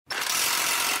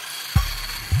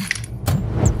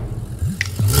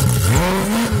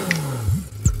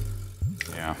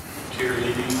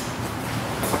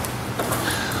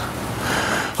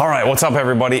All right, what's up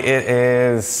everybody? It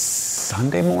is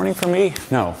Sunday morning for me?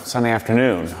 No, Sunday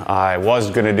afternoon. I was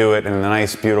gonna do it in the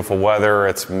nice, beautiful weather.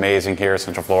 It's amazing here in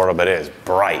Central Florida, but it is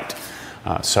bright.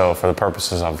 So for the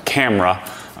purposes of camera,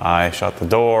 I shut the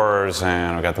doors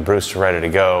and I got the Brewster ready to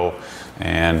go.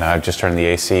 And I've just turned the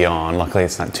AC on. Luckily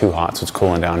it's not too hot, so it's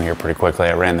cooling down here pretty quickly.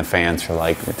 I ran the fans for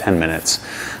like 10 minutes.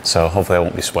 So hopefully I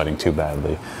won't be sweating too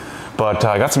badly. But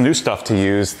I got some new stuff to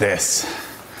use. This.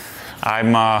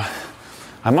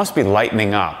 I must be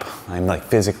lightening up. I'm like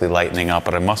physically lightening up,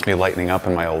 but I must be lightening up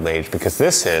in my old age because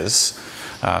this is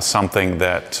something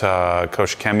that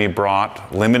Coach Kemi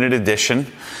brought, limited edition.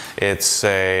 It's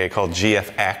called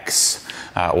GFX.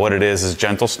 What it is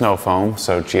gentle snow foam,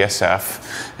 so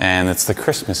GSF, and it's the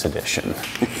Christmas edition.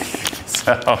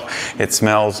 So it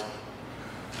smells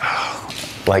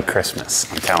like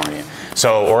Christmas, I'm telling you.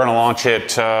 So we're gonna launch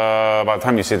it, by the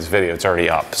time you see this video, it's already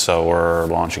up. So we're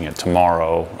launching it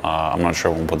tomorrow. I'm not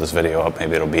sure when we'll put this video up.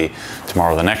 Maybe it'll be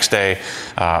tomorrow or the next day.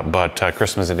 But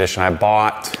Christmas edition, I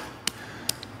bought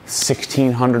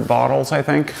 1,600 bottles, I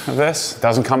think, of this. It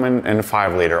doesn't come in a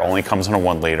 5 liter, only comes in a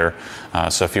 1 liter.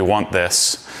 So if you want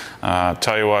this,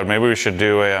 tell you what, maybe we should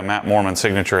do a Matt Mormon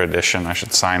signature edition. I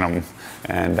should sign them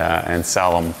and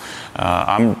sell them.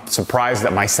 I'm surprised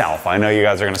at myself. I know you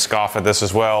guys are gonna scoff at this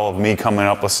as well, of me coming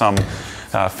up with some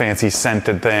fancy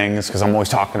scented things, because I'm always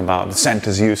talking about scent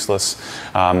is useless.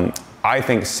 I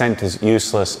think scent is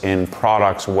useless in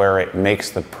products where it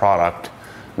makes the product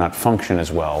not function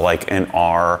as well. Like in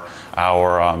our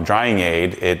drying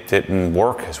aid, it didn't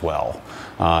work as well.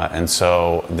 And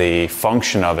so the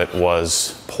function of it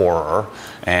was poorer,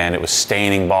 and it was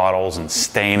staining bottles and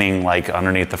staining like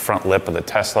underneath the front lip of the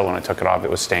Tesla. When I took it off, it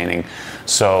was staining.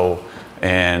 So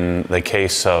in the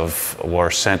case of where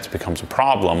scent becomes a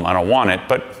problem, I don't want it,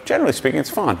 but generally speaking,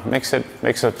 it's fun. Makes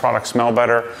the product smell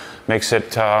better, makes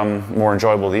it more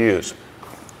enjoyable to use.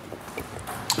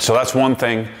 So that's one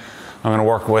thing I'm gonna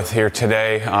work with here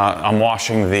today. I'm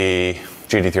washing the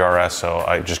GT3 RS, so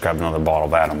I just grabbed another bottle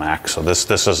of Atomax. So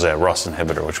this is a rust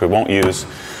inhibitor, which we won't use,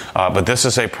 but this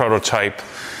is a prototype.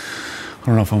 I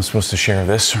don't know if I'm supposed to share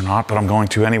this or not, but I'm going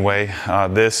to anyway.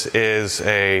 This is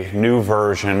a new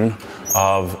version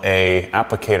of a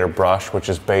applicator brush, which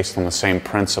is based on the same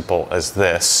principle as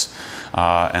this.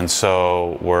 And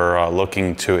so we're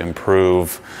looking to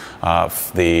improve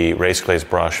the race glaze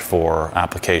brush for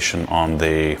application on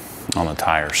the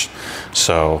tires.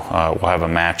 So we'll have a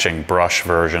matching brush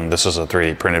version. This is a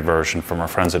 3D printed version from our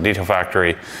friends at Detail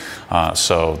Factory.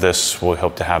 So this we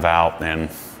hope to have out in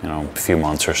a few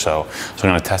months or so. So I'm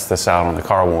going to test this out on the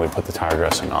car when we put the tire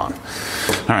dressing on.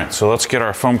 All right, so let's get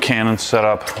our foam cannon set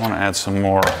up. I want to add some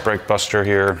more brake buster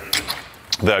here.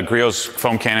 The Griot's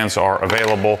foam cannons are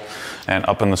available and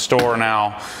up in the store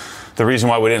now. The reason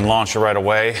why we didn't launch it right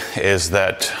away is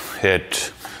that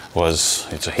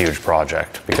it's a huge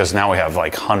project, because now we have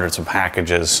like hundreds of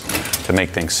packages to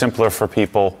make things simpler for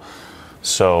people.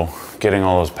 So getting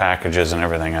all those packages and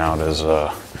everything out is,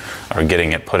 or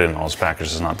getting it put in all those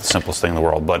packages is not the simplest thing in the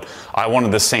world. But I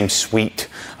wanted the same suite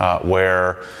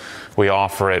where we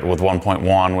offer it with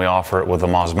 1.1, we offer it with the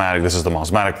Mosmatic. This is the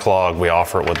Mosmatic plug. We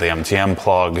offer it with the MTM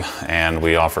plug, and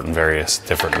we offer it in various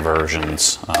different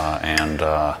versions.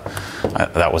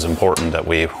 That was important that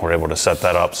we were able to set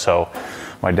that up. So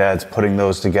my dad's putting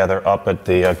those together up at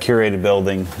the curated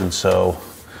building, and so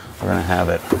we're gonna have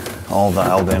it all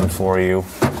dialed in for you.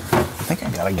 I think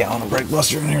I got a gallon of brake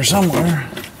buster in here somewhere.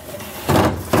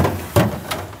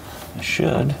 I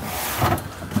should.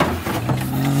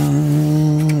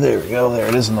 There we go, there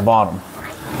it is in the bottom.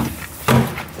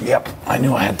 Yep, I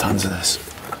knew I had tons of this.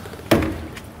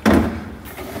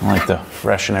 I like to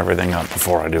freshen everything up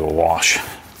before I do a wash.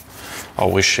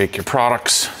 Always shake your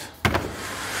products.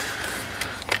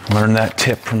 Learned that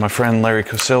tip from my friend Larry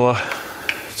Cosilla.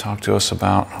 Talked to us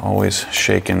about always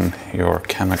shaking your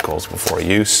chemicals before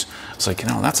use. I was like,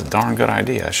 that's a darn good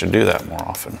idea. I should do that more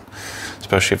often,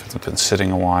 especially if it's been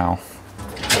sitting a while.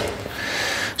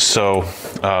 So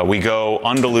we go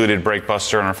undiluted brake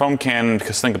buster in our foam cannon,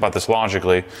 because think about this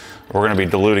logically. We're going to be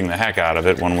diluting the heck out of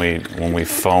it when we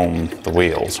foam the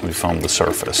wheels, we foam the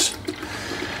surface.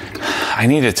 I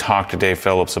need to talk to Dave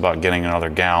Phillips about getting another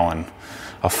gallon,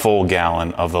 a full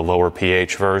gallon of the lower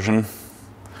pH version.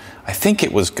 I think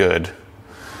it was good,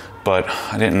 but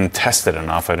I didn't test it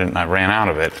enough. I ran out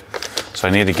of it. So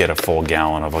I need to get a full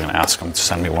gallon of it. I'm going to ask him to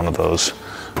send me one of those.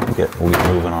 We'll get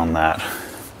moving on that.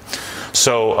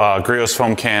 So Griot's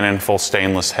foam cannon, full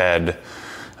stainless head.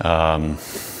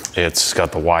 It's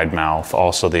got the wide mouth,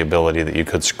 also the ability that you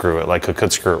could screw it, like I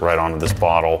could screw it right onto this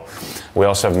bottle. We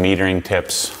also have metering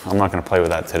tips. I'm not going to play with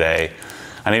that today.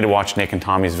 I need to watch Nick and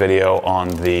Tommy's video on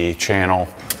the channel.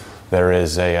 There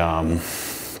is a, on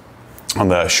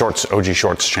the Shorts, OG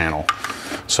Shorts channel.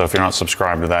 So if you're not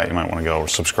subscribed to that, you might want to go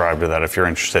subscribe to that if you're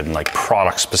interested in like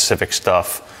product specific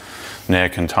stuff.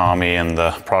 Nick and Tommy and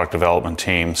the product development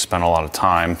team spend a lot of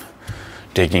time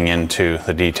digging into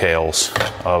the details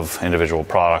of individual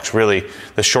products. Really,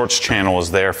 the Shorts channel is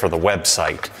there for the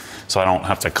website, so I don't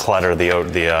have to clutter we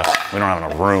don't have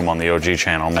enough room on the OG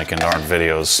channel making darn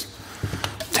videos,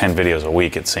 10 videos a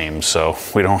week it seems, so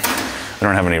we don't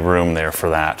have any room there for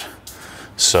that.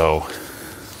 So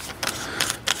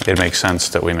it makes sense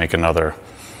that we make another.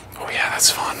 Oh yeah,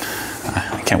 that's fun.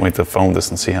 I can't wait to foam this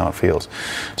and see how it feels.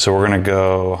 So we're gonna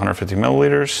go 150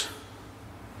 milliliters.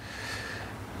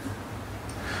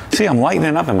 See, I'm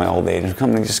lightening up in my old age.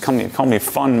 Just call me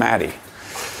Fun Matty.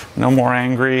 No more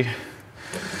angry.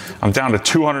 I'm down to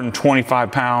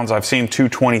 225 pounds. I've seen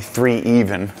 223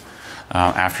 even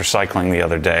after cycling the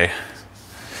other day.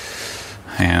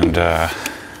 And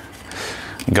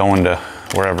going to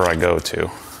wherever I go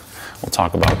to. We'll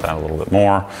talk about that a little bit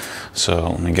more.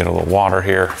 So let me get a little water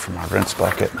here from my rinse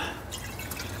bucket.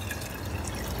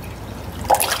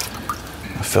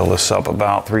 I'll fill this up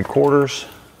about 3/4.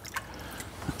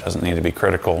 Doesn't need to be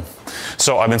critical.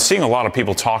 So I've been seeing a lot of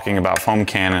people talking about foam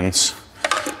cannons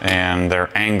and their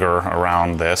anger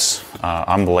around this.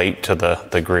 I'm late to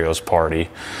the Griot's party.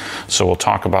 So we'll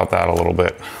talk about that a little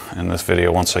bit in this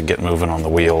video once I get moving on the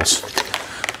wheels.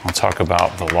 I'll talk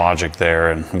about the logic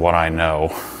there and what I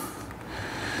know.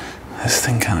 This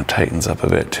thing kind of tightens up a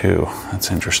bit too. That's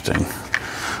interesting.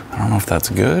 I don't know if that's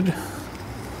good.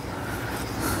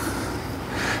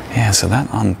 Yeah, so that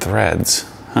unthreads.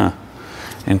 Huh.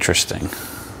 Interesting.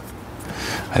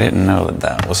 I didn't know that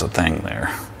that was a thing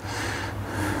there.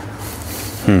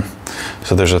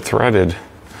 So there's a threaded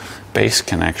base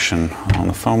connection on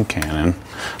the foam cannon.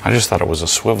 I just thought it was a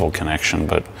swivel connection,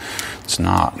 but it's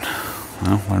not.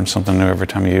 Well, learn something new every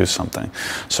time you use something.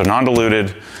 So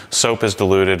non-diluted, soap is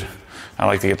diluted. I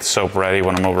like to get the soap ready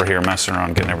when I'm over here messing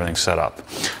around getting everything set up.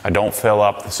 I don't fill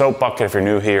up the soap bucket if you're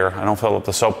new here. I don't fill up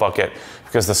the soap bucket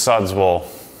because the suds will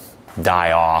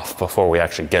die off before we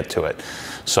actually get to it.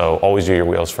 So always do your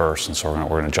wheels first, and so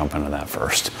we're gonna jump into that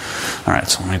first. All right,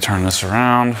 so let me turn this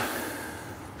around.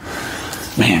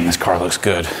 Man, this car looks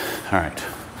good. All right,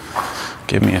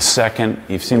 give me a second.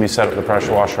 You've seen me set up the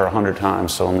pressure washer 100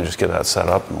 times, so let me just get that set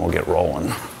up and we'll get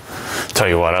rolling. Tell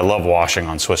you what, I love washing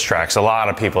on Swiss tracks. A lot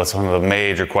of people, it's one of the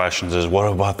major questions is, what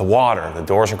about the water? The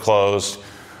doors are closed.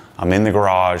 I'm in the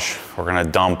garage. We're gonna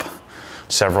dump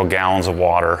several gallons of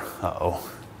water. Uh-oh.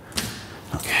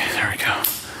 Okay, there we go.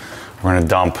 We're gonna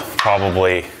dump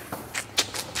probably,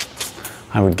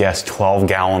 I would guess 12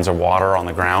 gallons of water on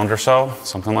the ground or so,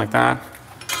 something like that.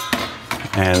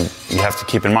 And you have to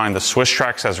keep in mind the Swiss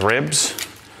tracks has ribs.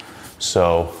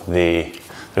 So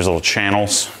there's little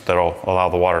channels that'll allow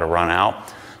the water to run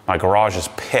out. My garage is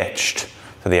pitched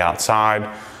to the outside,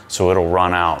 so it'll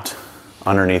run out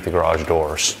underneath the garage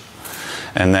doors.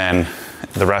 And then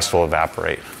the rest will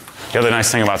evaporate. The other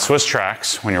nice thing about Swiss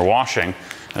tracks when you're washing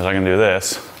is I can do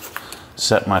this,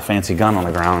 set my fancy gun on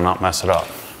the ground and not mess it up.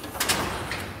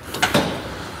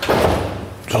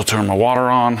 So I'll turn my water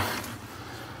on.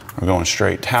 We're going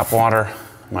straight tap water.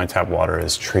 My tap water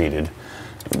is treated.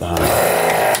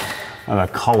 I have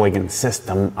a Culligan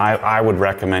system. I would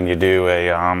recommend you do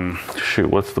a, shoot,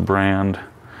 what's the brand?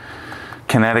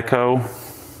 Kinetico.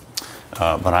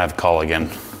 But I have Culligan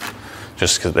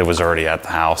just because it was already at the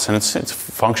house and it's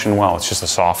functioned well. It's just a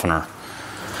softener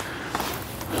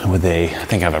with I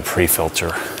think I have a pre-filter.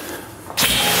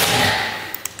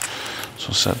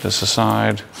 So set this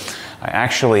aside. I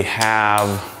actually have,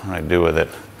 what do I do with it?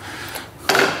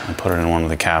 I put it in one of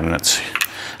the cabinets.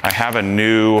 I have a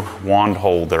new wand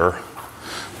holder.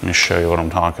 Let me show you what I'm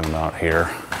talking about here.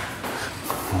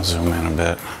 I'll zoom in a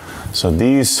bit. So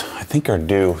these, I think, are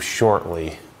due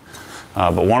shortly.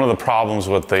 But one of the problems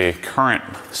with the current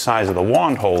size of the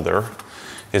wand holder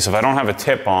is if I don't have a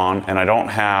tip on and I don't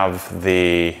have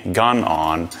the gun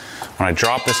on, when I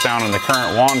drop this down in the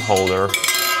current wand holder,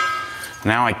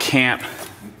 now I can't,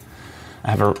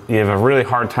 you have a really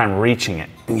hard time reaching it.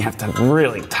 And you have to have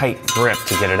really tight grip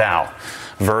to get it out.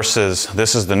 Versus,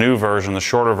 this is the new version, the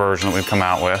shorter version that we've come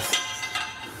out with.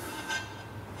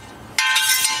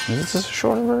 Is this a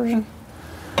shorter version?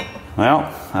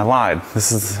 Well, I lied.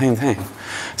 This is the same thing.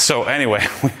 So anyway,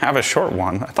 we have a short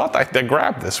one. I thought I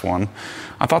grabbed this one.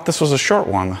 I thought this was a short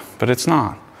one, but it's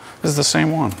not. This is the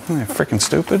same one. Isn't that freaking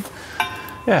stupid?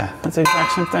 Yeah, that's the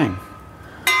exact same thing.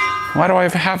 Why do I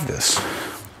even have this?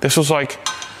 This was like,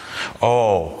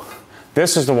 oh,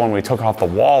 this is the one we took off the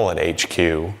wall at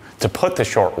HQ to put the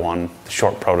short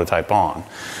prototype on.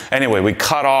 Anyway, we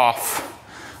cut off,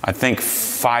 I think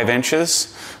 5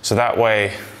 inches, so that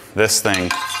way this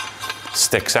thing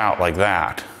sticks out like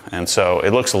that. And so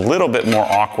it looks a little bit more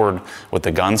awkward with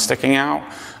the gun sticking out,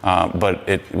 but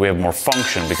we have more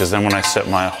function, because then when I set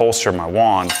my holster, my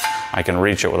wand, I can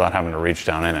reach it without having to reach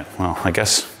down in it. Well, I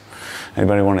guess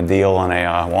anybody want a deal on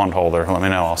a wand holder, let me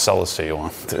know, I'll sell this to you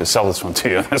sell this one to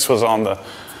you. This was on the,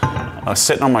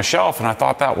 sitting on my shelf, and I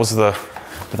thought that was but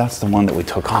that's the one that we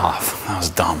took off. That was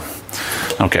dumb.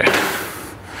 Okay.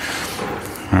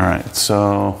 All right,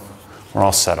 so we're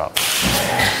all set up.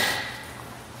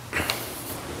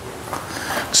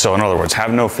 So in other words,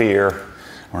 have no fear.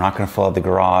 We're not going to flood the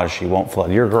garage. You won't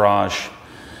flood your garage.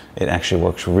 It actually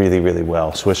works really, really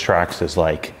well. Swiss Trax is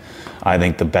like, I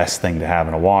think, the best thing to have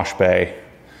in a wash bay.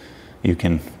 You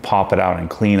can pop it out and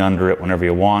clean under it whenever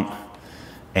you want,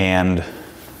 and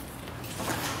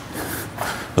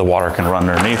the water can run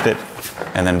underneath it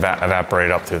and then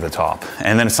evaporate up through the top.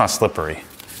 And then it's not slippery.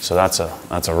 So that's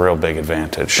a real big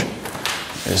advantage.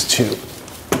 Is to,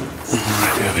 what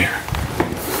do I do here?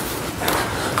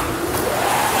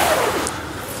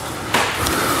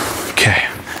 Okay,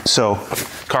 so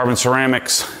carbon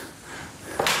ceramics,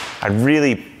 I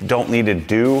really don't need to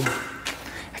do,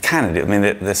 I kind of do. I mean,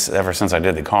 this, ever since I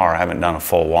did the car, I haven't done a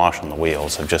full wash on the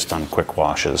wheels. I've just done quick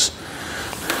washes.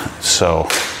 So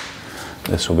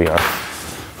this will be our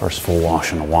first full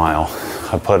wash in a while.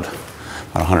 I put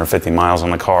about 150 miles on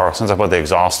the car. Since I put the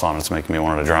exhaust on, it's making me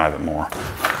want to drive it more.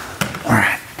 All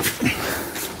right.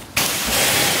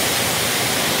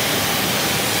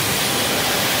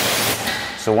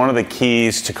 So one of the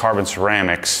keys to carbon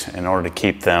ceramics, in order to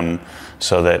keep them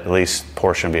so that at least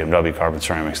Porsche and BMW carbon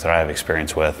ceramics that I have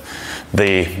experience with,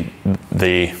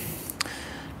 the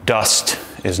dust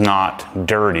is not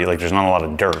dirty, like there's not a lot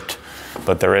of dirt,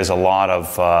 but there is a lot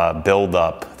of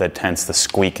buildup that tends to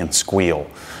squeak and squeal.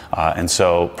 And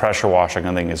so pressure washing,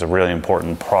 I think, is a really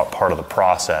important part of the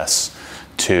process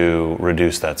to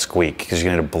reduce that squeak, because you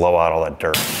need to blow out all that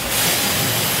dirt.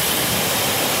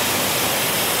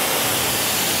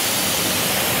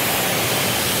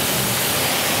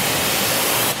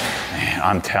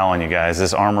 I'm telling you guys,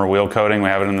 this armor wheel coating, we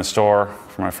have it in the store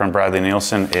from my friend Bradley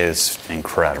Nielsen, is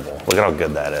incredible. Look at how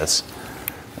good that is.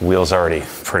 The wheel's already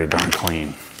pretty darn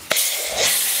clean.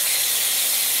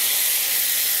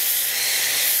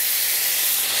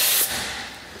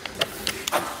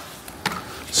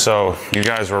 So you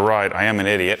guys were right, I am an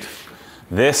idiot.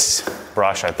 This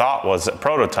brush I thought was a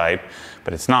prototype,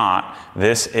 but it's not.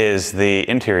 This is the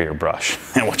interior brush,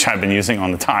 which I've been using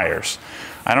on the tires.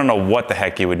 I don't know what the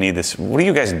heck you would need this. What are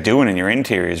you guys doing in your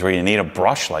interiors where you need a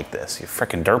brush like this? You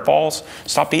freaking dirtballs.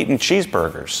 Stop eating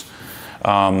cheeseburgers.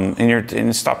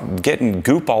 And stop getting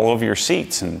goop all over your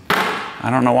seats. And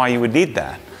I don't know why you would need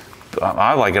that.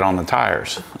 I like it on the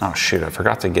tires. Oh shoot, I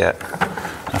forgot to get,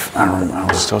 I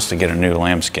was supposed to get a new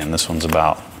lambskin. This one's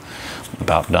about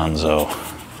donezo.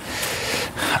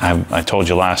 I told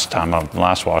you last time,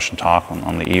 last wash and talk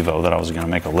on the Evo, that I was gonna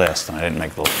make a list, and I didn't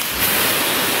make the list.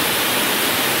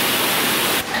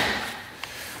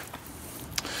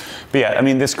 But yeah, I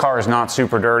mean, this car is not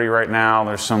super dirty right now.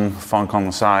 There's some funk on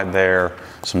the side there,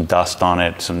 some dust on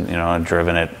it, I've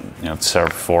driven it, 4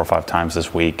 or 5 times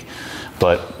this week.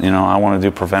 But, I want to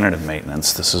do preventative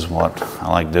maintenance. This is what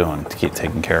I like doing, to keep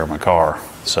taking care of my car.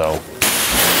 So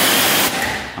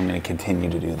I'm going to continue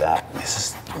to do that. This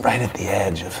is right at the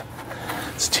edge of,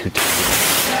 it's too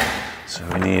tight. So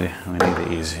we need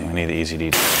the easy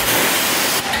detail.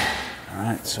 All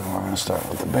right, so we're going to start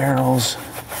with the barrels.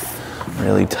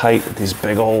 Really tight with these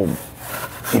big old,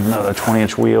 even though they're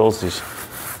 20-inch wheels, these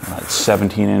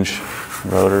 17-inch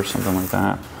rotors, something like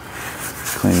that.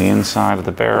 Clean the inside of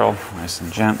the barrel nice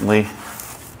and gently.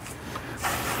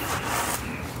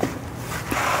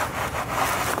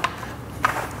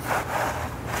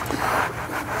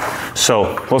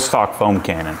 So let's talk foam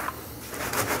cannon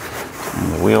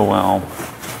and the wheel well.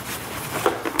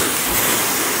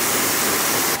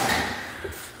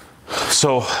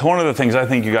 So one of the things I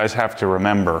think you guys have to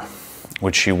remember,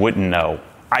 which you wouldn't know,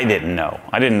 I didn't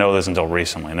know this until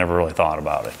recently. I never really thought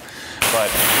about it. But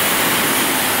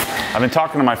I've been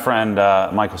talking to my friend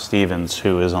Michael Stevens,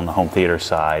 who is on the home theater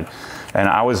side, and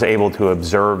I was able to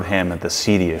observe him at the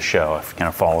CEDIA show. I've kind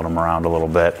of followed him around a little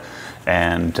bit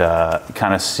and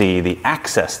kind of see the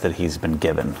access that he's been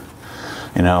given.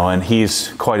 And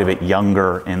he's quite a bit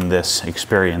younger in this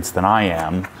experience than I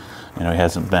am. He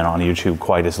hasn't been on YouTube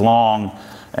quite as long,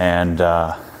 and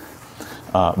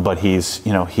but he's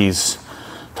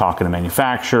talking to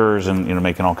manufacturers and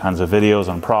making all kinds of videos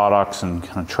on products and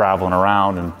kind of traveling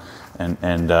around and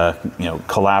and you know,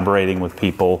 collaborating with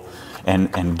people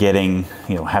and getting,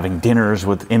 you know, having dinners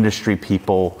with industry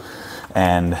people.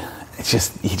 And it's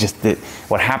just,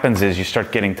 what happens is you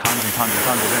start getting tons and tons and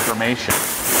tons of information.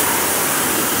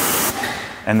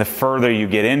 And the further you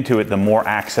get into it, the more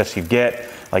access you get.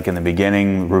 Like in the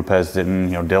beginning, Rupes didn't,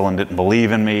 you know, Dylan didn't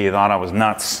believe in me. He thought I was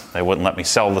nuts. They wouldn't let me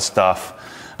sell the stuff.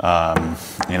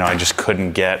 You know, I just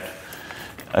couldn't get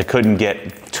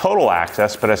total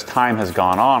access, but as time has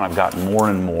gone on, I've gotten more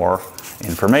and more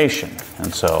information.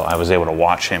 And so I was able to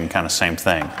watch him, kind of same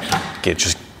thing,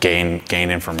 gain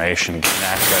information, gain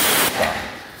access to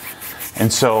stuff.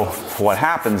 And so what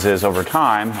happens is over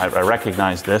time, I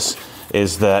recognize this,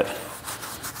 is that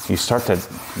you start to,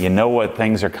 you know what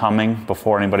things are coming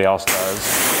before anybody else does.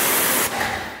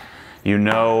 You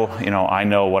know, I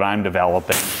know what I'm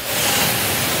developing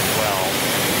as well.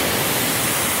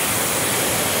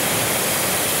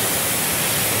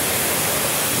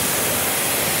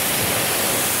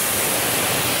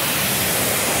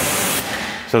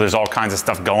 So there's all kinds of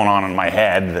stuff going on in my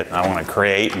head that I want to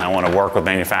create, and I want to work with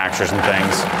manufacturers and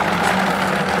things.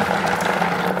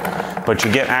 But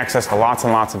you get access to lots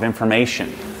and lots of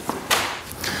information.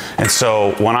 And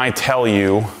so when I tell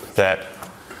you that,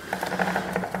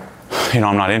 you know,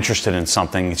 I'm not interested in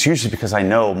something, it's usually because I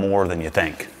know more than you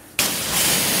think.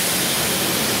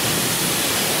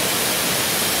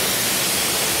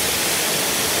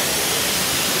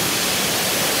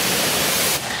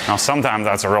 Now, sometimes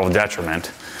that's a real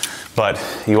detriment, but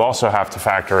you also have to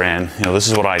factor in, you know, this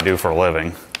is what I do for a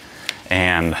living,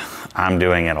 and I'm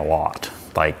doing it a lot,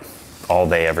 like all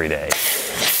day, every day.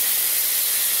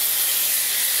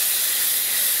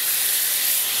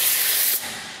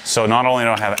 So not only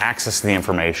do I have access to the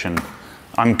information,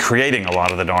 I'm creating a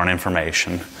lot of the darn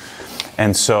information.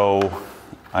 And so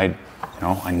I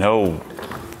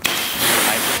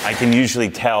can usually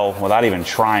tell without even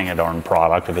trying a darn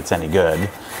product if it's any good,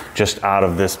 just out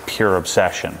of this pure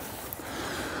obsession.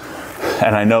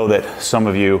 And I know that some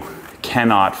of you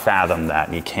cannot fathom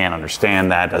that. You can't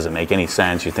understand that. It doesn't make any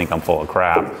sense. You think I'm full of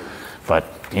crap, but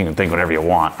you can think whatever you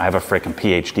want. I have a freaking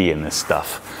PhD in this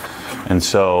stuff. And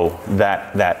so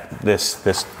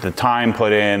the time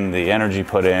put in, the energy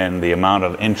put in, the amount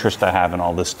of interest I have in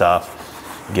all this stuff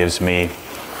gives me,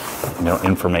 you know,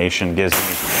 information, gives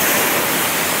me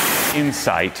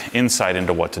insight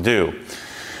into what to do.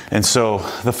 And so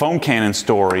the foam cannon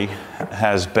story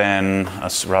has been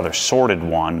a rather sordid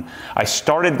one. I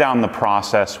started down the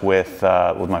process with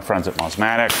my friends at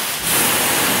Mosmatic.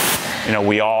 You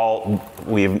know,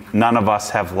 none of us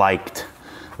have liked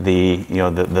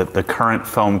the current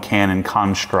foam cannon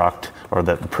construct, or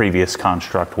the previous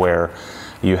construct, where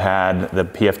you had the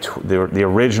the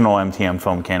original MTM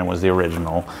foam cannon was the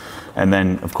original, and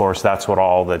then of course that's what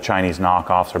all the Chinese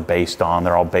knockoffs are based on.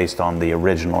 They're all based on the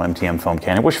original MTM foam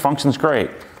cannon, which functions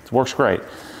great, it works great.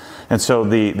 And so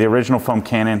the original foam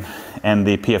cannon and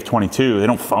the PF22, they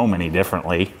don't foam any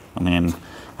differently. I mean,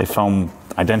 they foam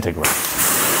identically.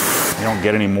 You don't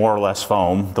get any more or less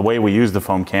foam. The way we use the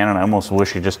foam cannon, I almost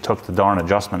wish you just took the darn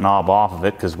adjustment knob off of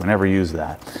it, because we never use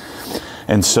that.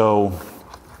 And so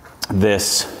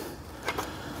the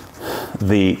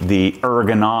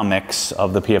ergonomics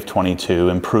of the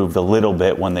PF22 improved a little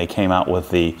bit when they came out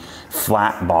with the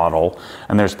flat bottle,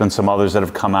 and there's been some others that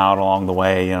have come out along the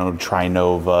way, you know,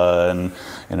 Trinova, and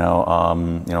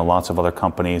lots of other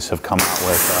companies have come out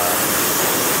with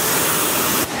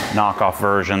knockoff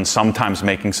versions, sometimes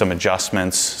making some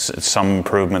adjustments, some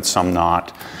improvements, some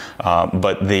not.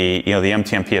 But the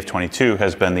MTM PF22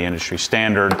 has been the industry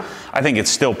standard. I think it's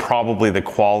still probably the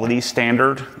quality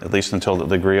standard, at least until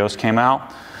the Griot's came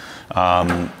out.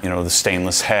 You know, the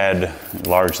stainless head,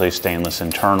 largely stainless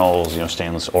internals, you know,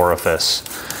 stainless orifice,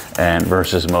 and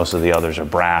versus most of the others are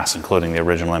brass, including the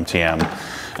original MTM.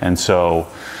 And so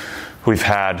we've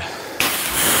had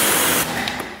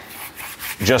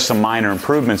just some minor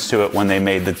improvements to it when they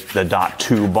made the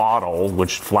 .2 bottle,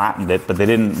 which flattened it, but they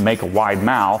didn't make a wide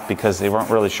mouth because they weren't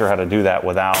really sure how to do that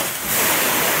without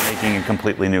making a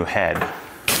completely new head.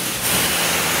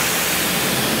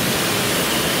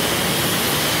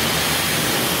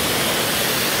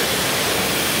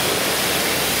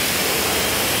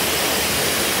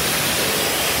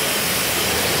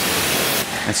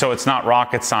 And so it's not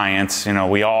rocket science. You know,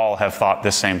 we all have thought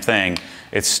the same thing.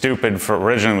 It's stupid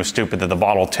originally it was stupid that the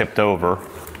bottle tipped over,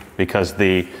 because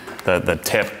the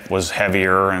tip was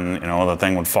heavier, and, you know, the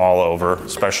thing would fall over,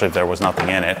 especially if there was nothing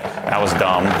in it. That was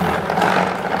dumb.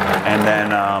 And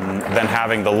then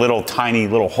having the tiny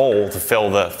little hole to fill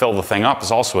the thing up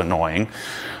is also annoying.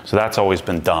 So that's always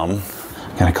been dumb.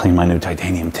 I gotta clean my new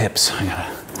titanium tips. I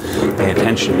gotta pay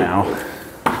attention now.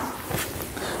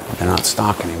 they're not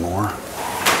stock anymore.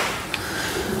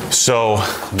 So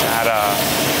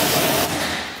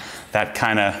that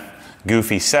kind of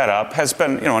goofy setup has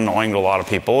been, you know, annoying to a lot of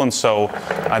people, and so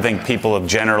I think people have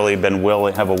generally been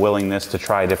have a willingness to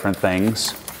try different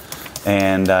things,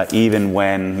 and even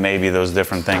when maybe those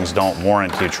different things don't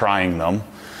warrant you trying them,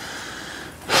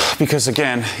 because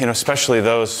again, you know, especially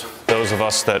those of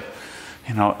us that,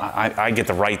 you know, I get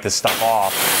to write this stuff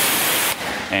off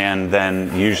and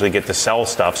then usually get to sell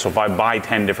stuff. So if I buy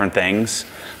 10 different things,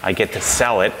 I get to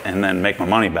sell it and then make my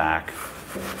money back.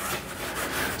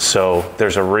 So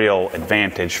there's a real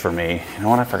advantage for me. You know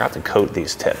what, I forgot to coat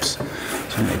these tips. So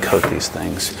I'm gonna coat these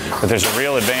things. But there's a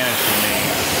real advantage for me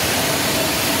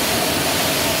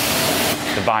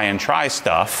to buy and try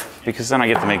stuff, because then I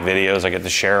get to make videos, I get to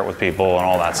share it with people and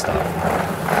all that stuff.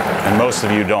 And most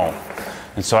of you don't.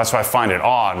 And so that's why I find it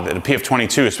odd that a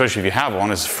PF22, especially if you have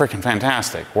one, is freaking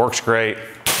fantastic. Works great.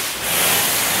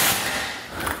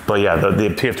 But yeah, the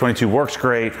PF22 works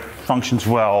great, functions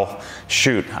well.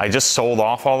 Shoot, I just sold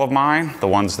off all of mine, the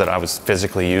ones that I was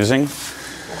physically using.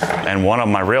 And one of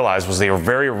them I realized was the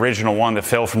very original one that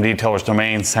Phil from Detailer's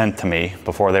Domain sent to me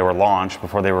before they were launched,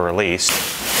 before they were released.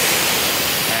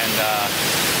 And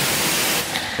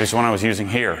here's the one I was using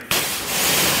here.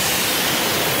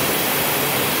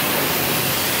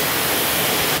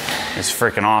 It's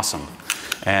freaking awesome.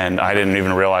 And I didn't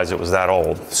even realize it was that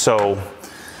old. So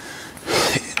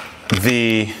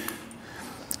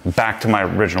back to my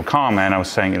original comment, I was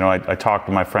saying, you know, I talked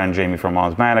to my friend Jamie from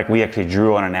Osmatic. We actually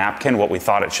drew on a napkin what we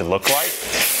thought it should look like.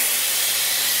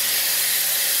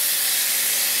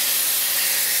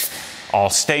 All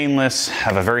stainless,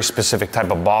 have a very specific type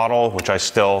of bottle, which I'm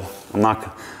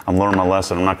learning my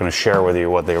lesson. I'm not going to share with you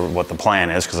what the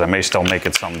plan is, because I may still make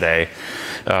it someday.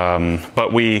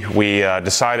 But we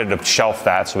decided to shelf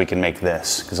that so we can make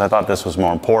this, because I thought this was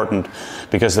more important,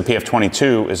 because the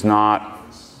PF22 is not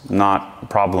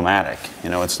problematic. You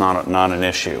know, it's not an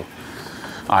issue,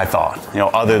 I thought. You know,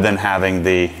 other than having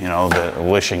the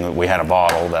wishing that we had a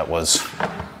bottle that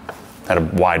had a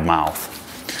wide mouth.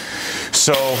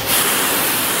 So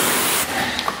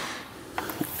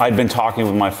I'd been talking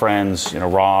with my friends, you know,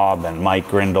 Rob and Mike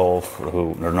Grindle,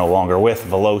 who are no longer with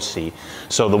Veloci.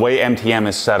 So the way MTM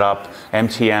is set up,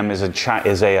 MTM is an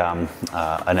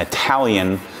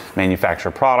Italian manufacturer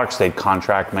of products. They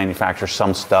contract manufacture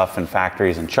some stuff in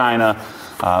factories in China,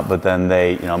 but then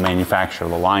they, you know, manufacture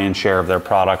the lion's share of their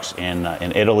products in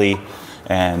Italy.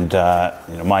 And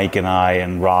you know, Mike and I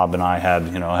and Rob and I had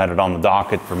it on the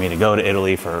docket for me to go to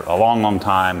Italy for a long, long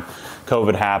time.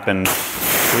 COVID happened.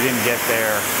 We didn't get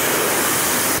there,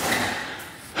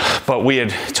 but we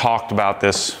had talked about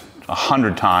this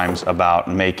 100 times about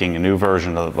making a new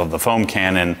version of the foam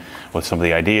cannon with some of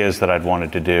the ideas that I'd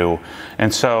wanted to do.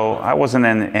 And so I wasn't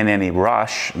in any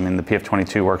rush. I mean, the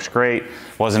PF22 works great.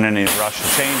 Wasn't in any rush to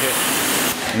change it.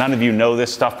 None of you know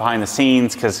this stuff behind the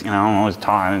scenes, because, you know, I always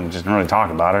just didn't really talk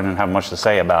about it. I didn't have much to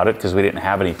say about it because we didn't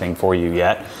have anything for you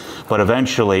yet. But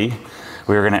eventually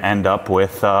we were going to end up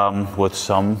with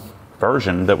some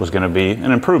version that was going to be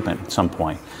an improvement at some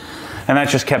point. And that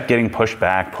just kept getting pushed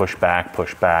back, pushed back,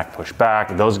 pushed back, pushed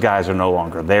back. Those guys are no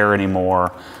longer there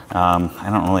anymore. I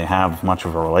don't really have much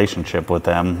of a relationship with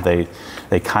them. They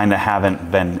kind of haven't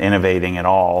been innovating at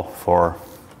all for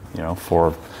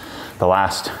the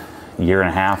last year and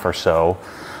a half or so.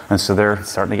 And so they're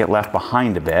starting to get left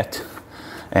behind a bit.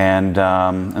 And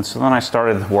so then I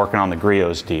started working on the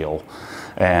Griot's deal.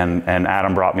 And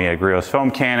Adam brought me a Griot's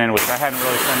foam cannon, which I hadn't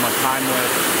really spent much time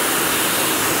with.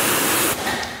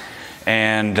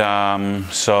 And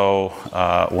so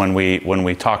when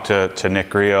we talked to Nick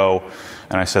Griot,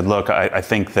 and I said, look, I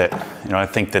think that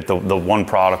the one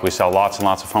product, we sell lots and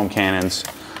lots of foam cannons,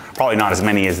 probably not as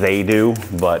many as they do,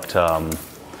 but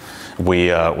we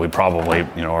probably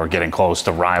are getting close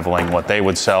to rivaling what they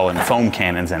would sell in foam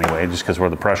cannons anyway, just because we're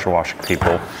the pressure washing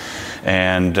people.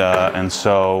 And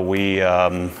so they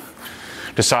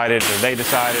decided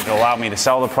to allow me to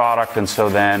sell the product, and so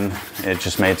then it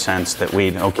just made sense that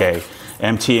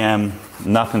MTM,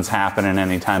 nothing's happening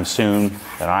anytime soon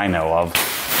that I know of.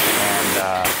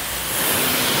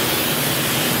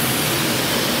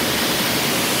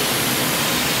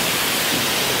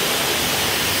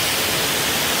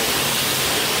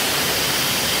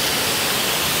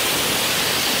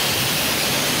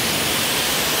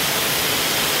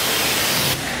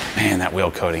 And man, that wheel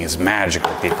coating is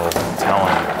magical, people. I'm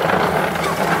telling you.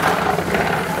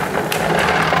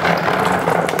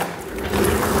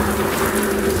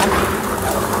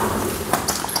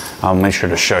 I'll make sure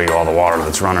to show you all the water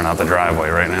that's running out the driveway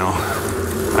right now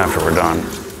after we're done.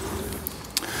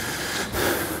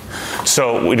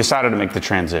 So we decided to make the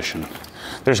transition.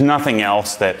 There's nothing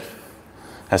else that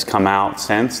has come out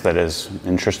since that has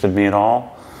interested me at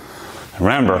all.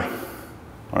 Remember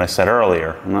what I said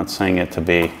earlier, I'm not saying it to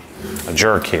be a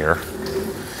jerk here,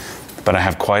 but I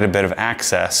have quite a bit of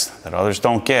access that others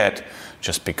don't get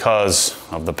just because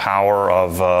of the power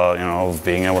of, you know, of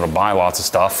being able to buy lots of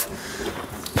stuff,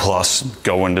 plus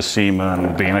going to SEMA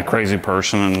and being a crazy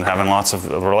person and having lots of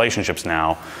relationships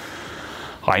now.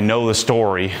 I know the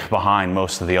story behind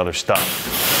most of the other stuff.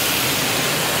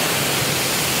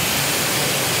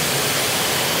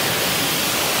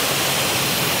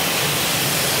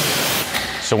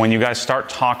 So when you guys start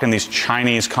talking these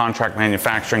Chinese contract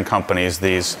manufacturing companies,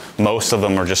 most of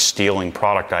them are just stealing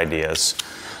product ideas.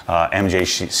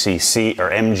 MJCC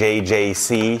or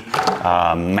MJJC,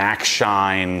 Max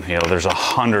Shine, you know, there's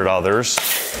 100 others.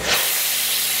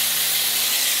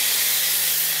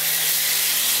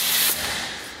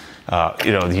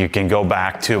 You know, you can go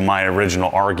back to my original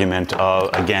argument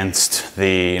against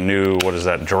the new, what is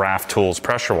that, Giraffe Tools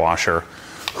pressure washer.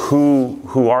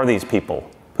 Who are these people?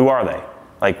 Who are they?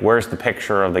 Like, where's the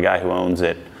picture of the guy who owns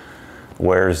it?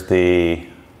 Where's it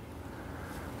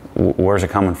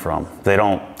coming from? They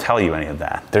don't tell you any of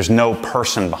that. There's no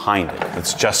person behind it.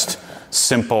 It's just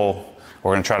simple.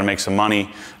 We're going to try to make some money.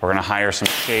 We're going to hire some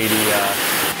shady,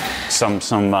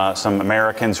 some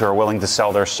Americans who are willing to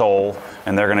sell their soul,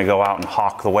 and they're going to go out and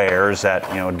hawk the wares at,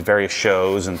 you know, various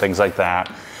shows and things like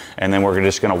that. And then we're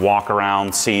just going to walk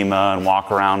around SEMA and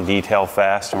walk around Detail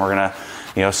Fest, and we're going to,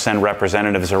 you know, send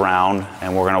representatives around,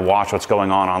 and we're going to watch what's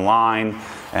going on online,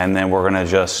 and then we're going to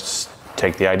just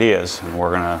take the ideas and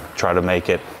we're going to try to make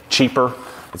it cheaper.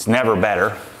 It's never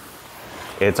better.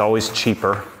 It's always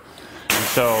cheaper. And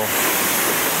so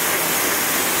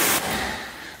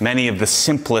many of the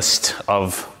simplest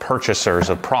of purchasers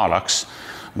of products,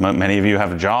 many of you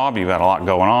have a job, you've got a lot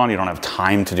going on, you don't have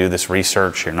time to do this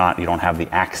research, you don't have the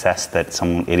access that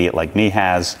some idiot like me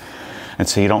has, and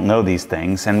so you don't know these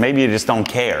things, and maybe you just don't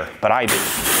care, but I do.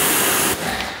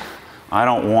 I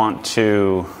don't want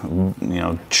to, you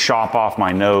know, chop off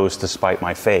my nose to spite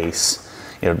my face,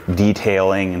 you know,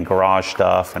 detailing and garage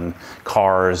stuff and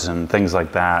cars and things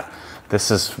like that. This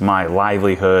is my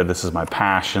livelihood, this is my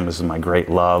passion, this is my great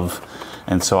love,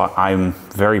 and so I'm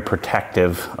very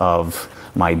protective of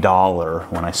my dollar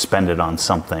when I spend it on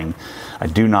something. I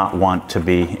do not want to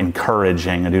be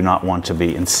encouraging, I do not want to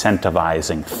be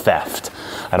incentivizing theft.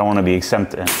 I don't want to be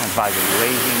incentivizing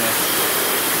laziness.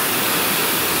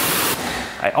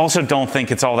 I also don't think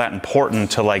it's all that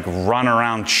important to like run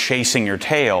around chasing your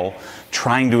tail,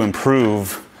 trying to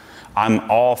improve. I'm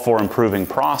all for improving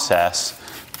process.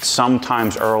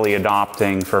 Sometimes early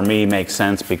adopting for me makes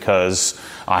sense because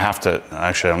I have to,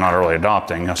 actually I'm not early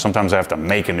adopting, sometimes I have to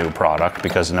make a new product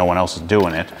because no one else is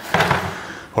doing it,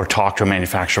 or talk to a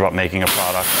manufacturer about making a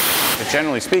product. But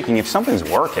generally speaking, if something's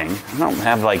working, I don't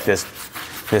have like this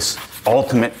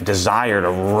ultimate desire to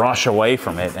rush away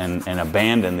from it and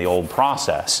abandon the old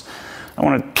process. I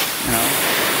want to, you know,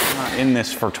 I'm not in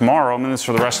this for tomorrow, I'm in this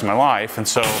for the rest of my life. And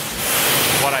so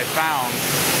what I found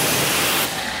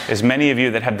is many of you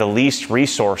that have the least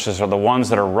resources are the ones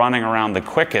that are running around the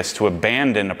quickest to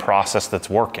abandon a process that's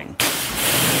working.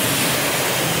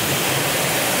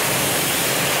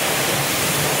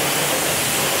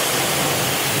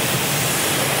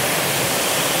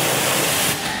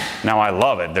 Now I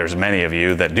love it. There's many of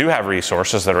you that do have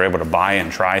resources that are able to buy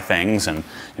and try things, and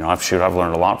you know, I've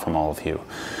learned a lot from all of you.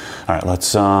 All right,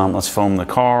 let's foam the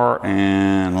car,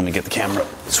 and let me get the camera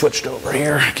switched over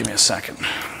here. Give me a second.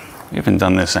 We haven't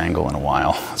done this angle in a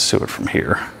while. Let's do it from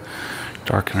here.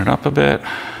 Darken it up a bit.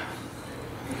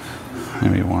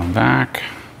 Maybe one back.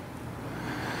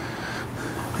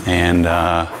 And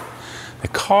the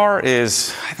car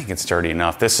is, I think it's dirty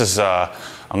enough. This is,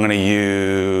 I'm gonna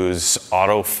use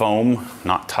auto foam,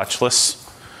 not touchless,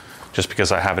 just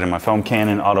because I have it in my foam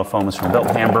cannon. Auto foam is from Built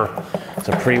Camber. It's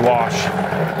a pre-wash.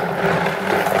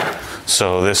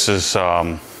 So this is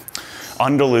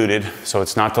undiluted, so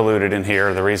it's not diluted in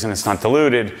here. The reason it's not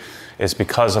diluted is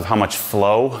because of how much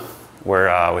flow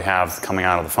we have coming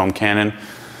out of the foam cannon.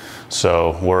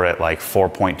 So we're at like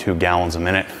 4.2 gallons a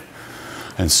minute.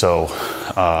 And so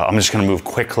I'm just gonna move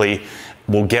quickly.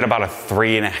 We'll get about a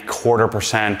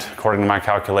 3.25%, according to my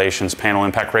calculations, panel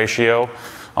impact ratio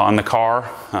on the car,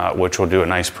 which will do a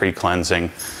nice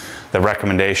pre-cleansing. The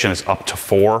recommendation is up to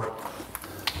 4.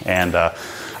 And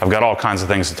I've got all kinds of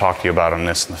things to talk to you about on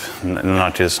this in the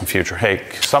not too distant future. Hey,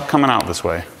 stop coming out this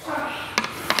way.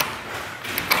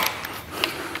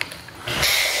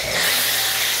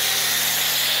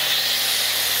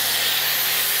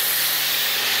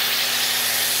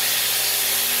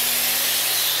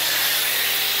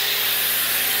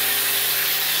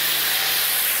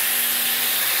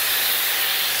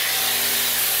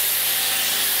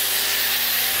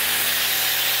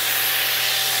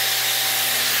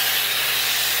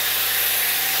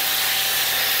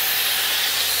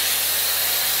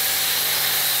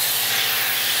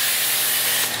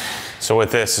 So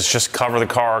with this, it's just cover the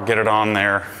car, get it on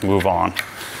there, move on.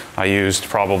 I used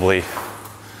probably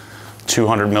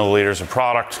 200 milliliters of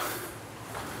product,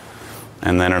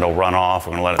 and then it'll run off.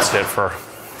 I'm gonna let it sit for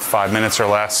 5 minutes or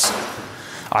less.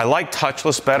 I like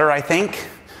touchless better, I think.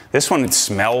 This one, it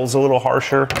smells a little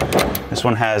harsher. This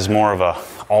one has more of a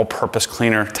all-purpose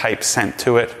cleaner type scent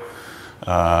to it.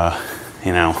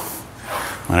 You know,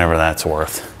 whatever that's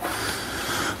worth.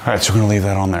 All right, so we're gonna leave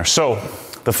that on there. So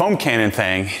the foam cannon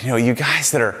thing, you know, you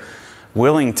guys that are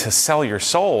willing to sell your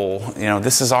soul, you know,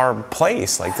 this is our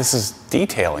place. Like, this is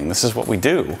detailing. This is what we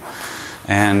do.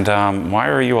 And why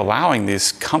are you allowing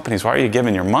these companies, why are you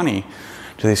giving your money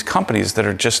to these companies that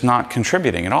are just not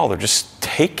contributing at all? They're just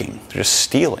taking, they're just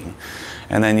stealing.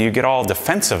 And then you get all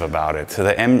defensive about it.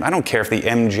 I don't care if the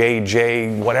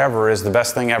MJJ whatever is the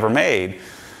best thing ever made.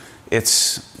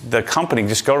 It's the company,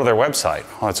 just go to their website.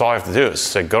 Well, that's all I have to do is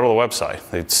say, go to the website.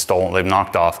 They've stolen, they've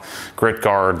knocked off Grit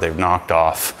Guard, they've knocked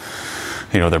off,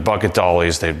 you know, their bucket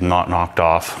dollies, they've not knocked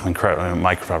off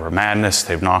Microfiber Madness,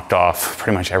 they've knocked off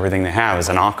pretty much everything they have is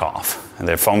a knockoff. And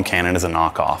their foam cannon is a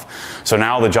knockoff. So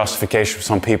now the justification for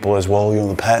some people is, well, you know,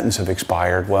 the patents have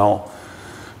expired. Well,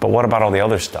 but what about all the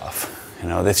other stuff? You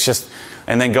know, it's just,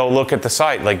 and then go look at the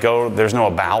site, like there's no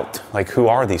about, like who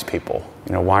are these people?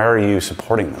 You know, why are you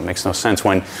supporting them? It makes no sense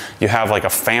when you have like a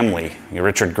family,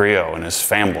 Richard Griot and his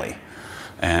family,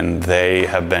 and they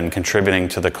have been contributing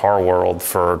to the car world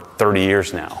for 30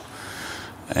 years now.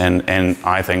 And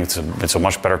I think it's a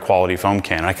much better quality foam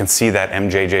can. I can see that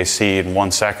MJJC in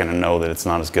 1 second and know that it's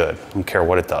not as good. I don't care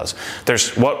what it does.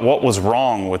 There's what was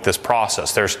wrong with this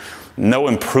process. There's no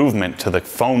improvement to the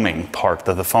foaming part,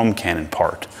 to the foam cannon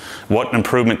part. What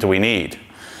improvement do we need?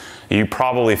 You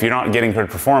probably, if you're not getting good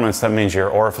performance, that means your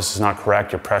orifice is not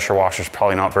correct, your pressure washer is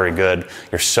probably not very good,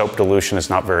 your soap dilution is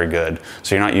not very good,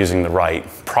 so you're not using the right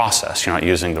process, you're not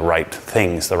using the right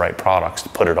things, the right products to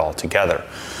put it all together.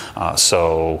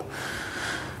 So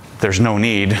there's no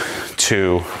need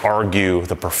to argue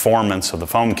the performance of the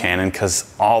foam cannon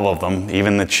because all of them,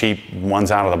 even the cheap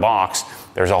ones out of the box,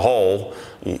 there's a hole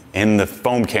in the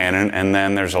foam cannon, and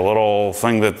then there's a little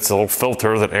thing that's a little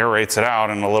filter that aerates it out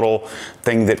and a little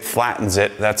thing that flattens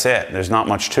it. That's it. There's not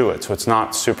much to it, so it's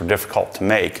not super difficult to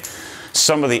make.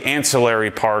 Some of the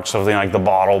ancillary parts of like the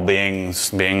bottle being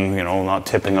you know, not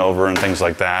tipping over and things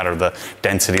like that, or the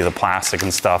density of the plastic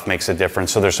and stuff makes a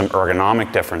difference. So there's some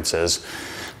ergonomic differences,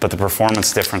 but the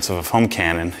performance difference of a foam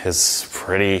cannon is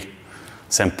pretty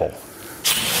simple.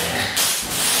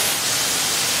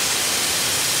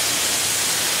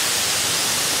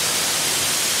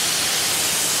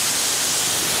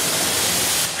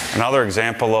 Another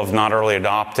example of not early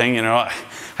adopting, you know,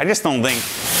 I just don't think,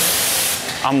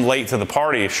 I'm late to the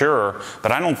party, sure,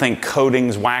 but I don't think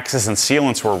coatings, waxes, and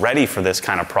sealants were ready for this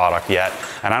kind of product yet.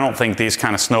 And I don't think these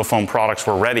kind of snow foam products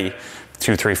were ready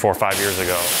 2, 3, 4, 5 years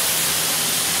ago.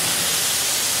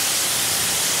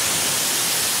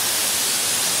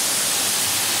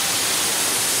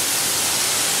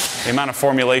 The amount of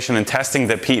formulation and testing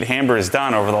that Pete Hamber has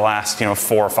done over the last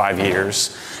 4 or 5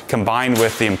 years, combined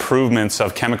with the improvements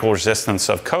of chemical resistance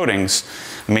of coatings,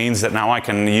 means that now I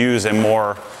can use a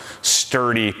more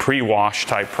sturdy pre-wash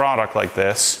type product like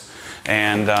this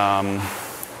and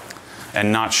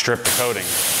not strip the coating.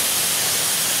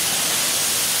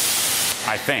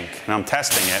 I think, and I'm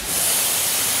testing it.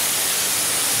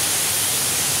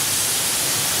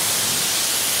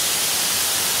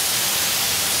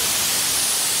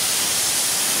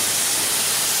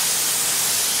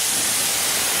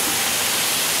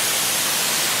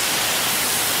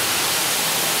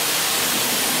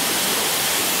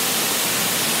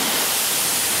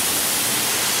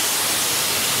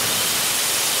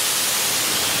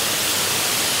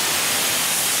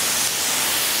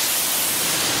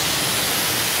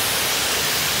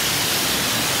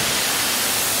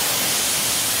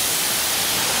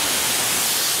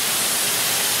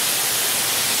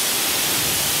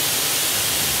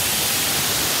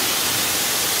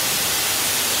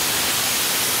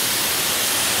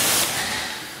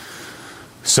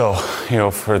 So,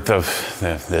 for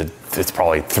it's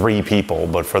probably 3 people,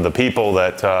 but for the people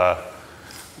that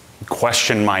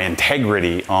question my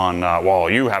integrity on, well,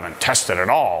 you haven't tested at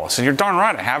all. So you're darn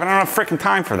right I haven't. I don't have freaking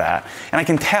time for that. And I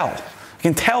can tell. I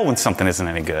can tell when something isn't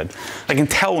any good. I can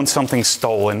tell when something's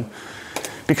stolen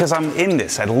because I'm in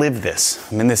this. I live this.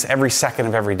 I'm in this every second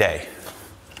of every day.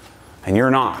 And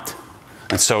you're not.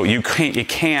 And so you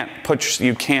can't put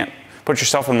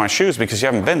yourself in my shoes because you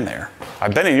haven't been there.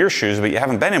 I've been in your shoes, but you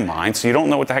haven't been in mine, so you don't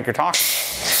know what the heck you're talking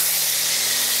about.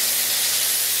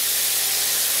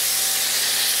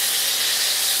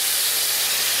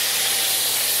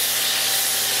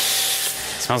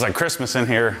 Smells like Christmas in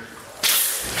here.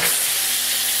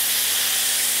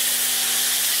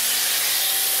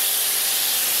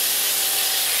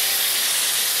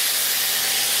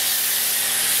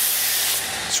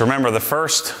 So remember, the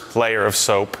first layer of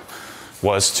soap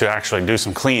was to actually do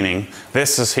some cleaning.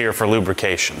 This is here for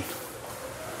lubrication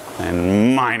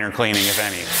and minor cleaning, if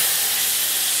any.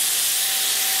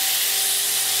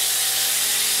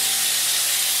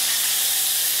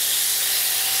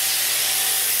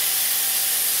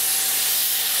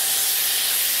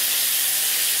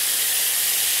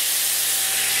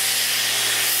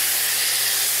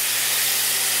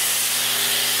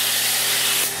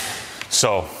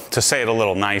 So to say it a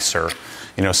little nicer,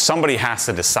 you know, somebody has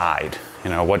to decide, you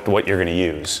know, what you're going to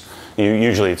use.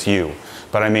 Usually it's you.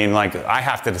 But I mean, like, I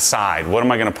have to decide, what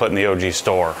am I going to put in the OG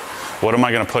store? What am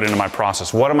I going to put into my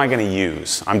process? What am I going to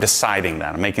use? I'm deciding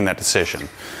that. I'm making that decision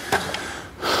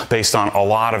based on a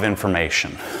lot of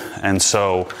information. And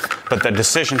so, but the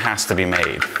decision has to be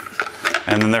made.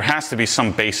 And then there has to be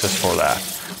some basis for that.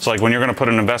 So like when you're going to put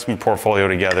an investment portfolio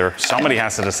together, somebody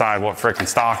has to decide what frickin'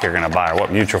 stock you're going to buy or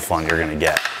what mutual fund you're going to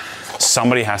get.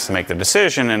 Somebody has to make the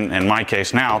decision, and in my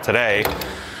case now, today,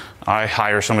 I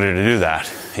hire somebody to do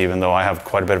that. Even though I have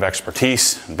quite a bit of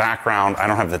expertise and background, I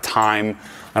don't have the time,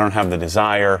 I don't have the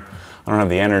desire, I don't have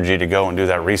the energy to go and do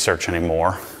that research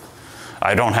anymore.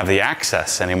 I don't have the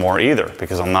access anymore either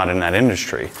because I'm not in that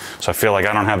industry. So I feel like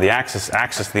I don't have the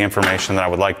access to the information that I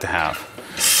would like to have.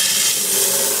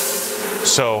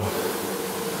 So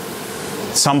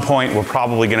at some point, we're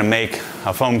probably going to make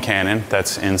a foam cannon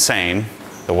that's insane,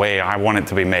 the way I want it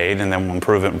to be made, and then we'll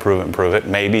improve it, improve it, improve it.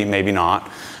 Maybe, maybe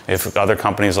not. If other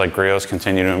companies like Griot's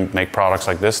continue to make products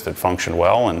like this that function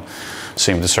well and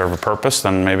seem to serve a purpose,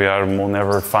 then maybe I will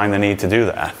never find the need to do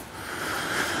that.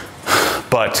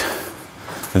 But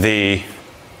the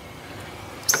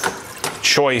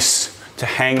choice to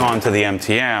hang on to the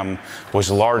MTM was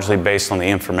largely based on the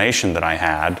information that I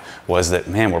had, was that,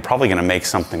 man, we're probably going to make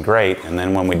something great. And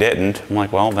then when we didn't, I'm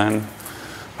like, well, then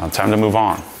time to move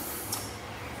on.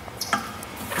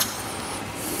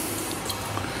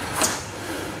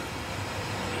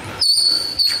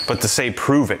 But to say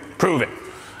prove it.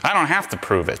 I don't have to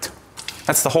prove it.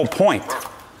 That's the whole point.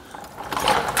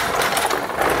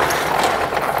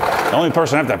 The only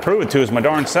person I have to prove it to is my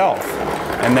darn self.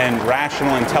 And then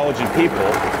rational, intelligent people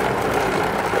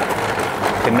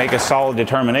can make a solid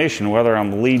determination whether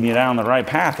I'm leading you down the right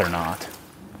path or not.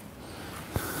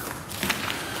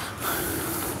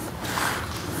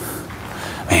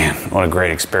 Man, what a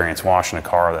great experience washing a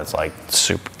car that's like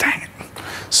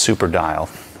super dialed.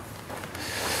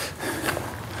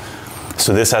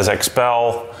 So this has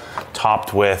Expel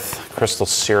topped with Crystal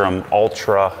Serum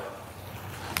Ultra,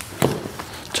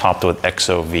 topped with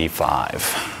XO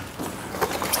V5.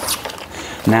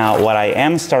 Now, what I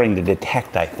am starting to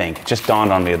detect, I think, it just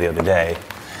dawned on me the other day,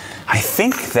 I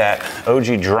think that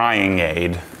OG Drying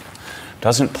Aid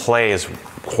doesn't play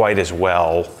quite as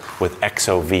well with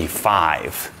XO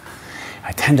V5.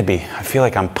 I feel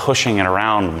like I'm pushing it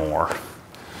around more.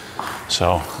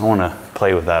 So I want to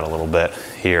play with that a little bit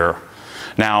here.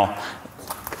 Now,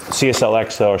 CSL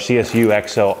XO or CSU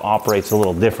XO operates a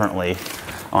little differently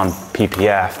on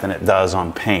PPF than it does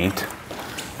on paint.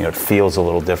 You know, it feels a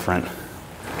little different.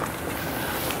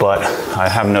 But I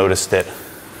have noticed it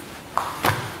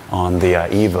on the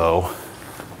Evo.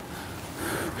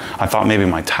 I thought maybe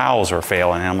my towels were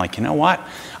failing, and I'm like, you know what?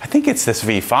 I think it's this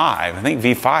V5. I think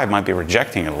V5 might be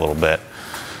rejecting it a little bit.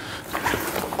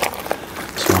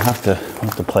 So I'll have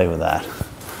to play with that.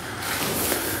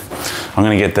 I'm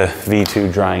gonna get the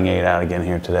V2 Drying Aid out again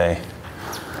here today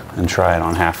and try it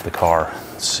on half the car,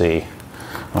 see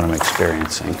what I'm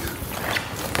experiencing.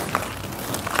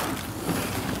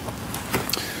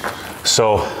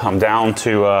 So I'm down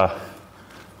to I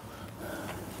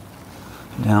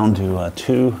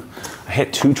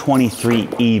hit 223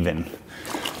 even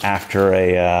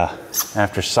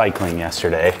after cycling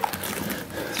yesterday.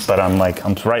 But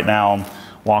right now I'm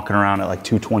walking around at like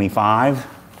 225,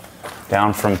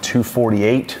 down from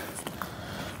 248.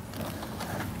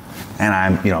 And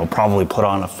I'm, you know, probably put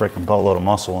on a freaking boatload of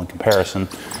muscle in comparison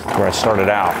to where I started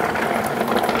out.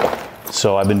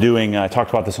 So I've been doing, I talked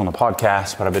about this on the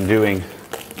podcast, but I've been doing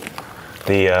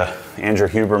the Andrew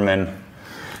Huberman.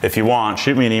 If you want,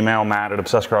 shoot me an email,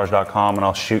 matt@obsessgarage.com, and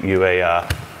I'll shoot you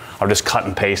I'll just cut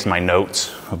and paste my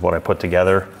notes of what I put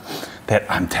together. That,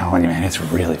 I'm telling you, man, it's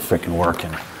really freaking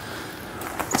working.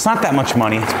 It's not that much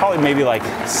money. It's probably maybe like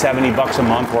 $70 a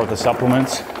month worth of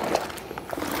supplements.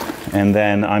 And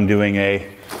then I'm doing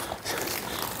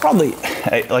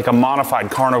like a modified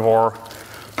carnivore,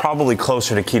 probably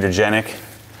closer to ketogenic,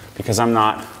 because I'm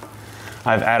not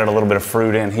I've added a little bit of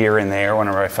fruit in here and there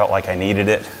whenever I felt like I needed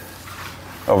it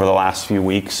over the last few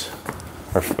weeks,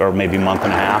 or maybe month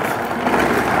and a half.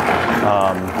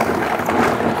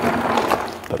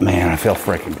 But man, I feel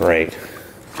freaking great.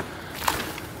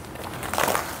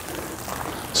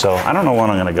 So I don't know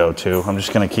what I'm gonna go to. I'm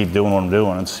just gonna keep doing what I'm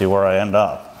doing and see where I end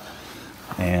up.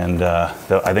 And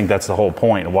I think that's the whole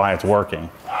point of why it's working,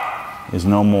 is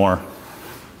no more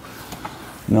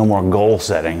goal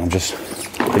setting.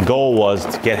 The goal was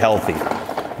to get healthy,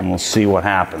 and we'll see what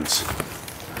happens.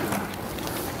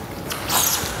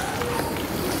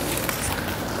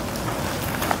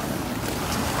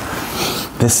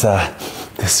 This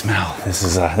smell, this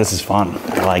is fun.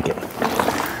 I like it.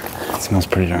 It smells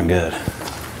pretty darn good.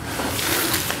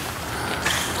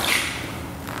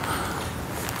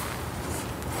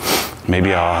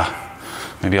 Maybe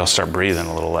I'll start breathing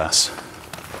a little less.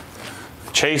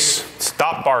 Chase,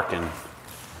 stop barking.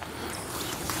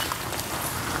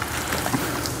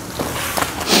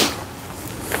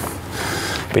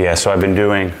 But yeah, so I've been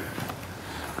doing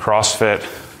CrossFit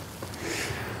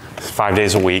 5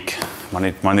 days a week,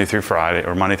 Monday through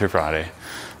Friday.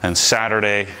 And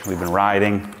Saturday, we've been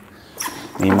riding.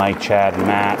 Me, Mike, Chad, and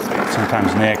Matt.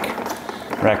 Sometimes Nick.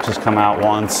 Rex has come out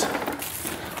once.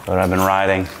 But I've been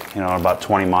riding, about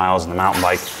 20 miles on the mountain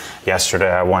bike. Yesterday,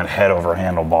 I went head over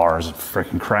handlebars and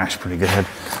freaking crashed pretty good.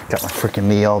 Got my freaking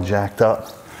knee all jacked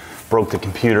up. Broke the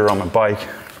computer on my bike.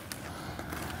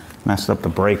 Messed up the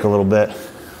brake a little bit.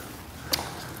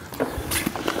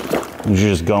 We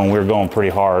were going pretty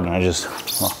hard, and I just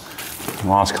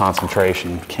lost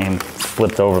concentration.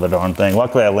 Flipped over the darn thing.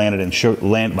 Luckily,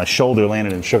 my shoulder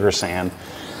landed in sugar sand,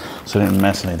 so I didn't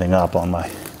mess anything up on my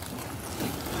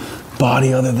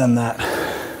body other than that.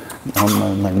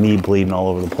 My knee bleeding all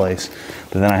over the place.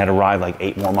 But then I had to ride like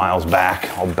 8 more miles back,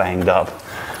 all banged up.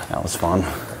 That was fun.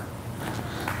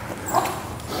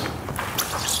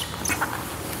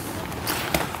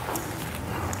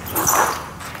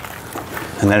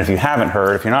 And then if you haven't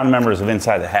heard, if you're not members of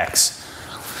Inside the Hex,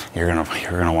 you're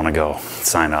gonna want to go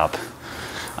sign up.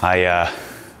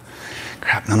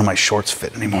 Crap, none of my shorts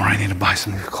fit anymore. I need to buy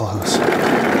some new clothes.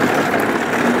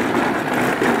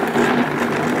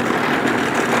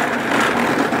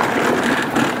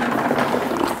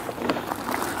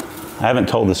 I haven't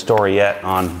told the story yet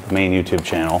on the main YouTube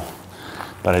channel,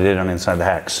 but I did on Inside the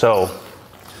Hex. So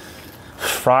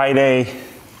Friday,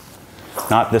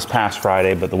 not this past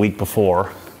Friday, but the week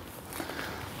before,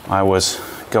 I was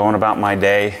going about my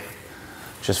day.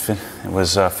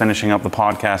 Finishing up the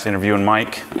podcast, interviewing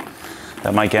Mike.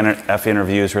 That Mike F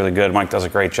interview is really good. Mike does a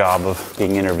great job of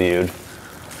being interviewed.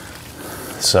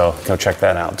 So go check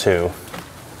that out too.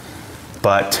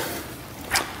 But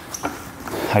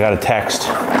I got a text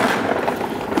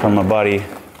from my buddy,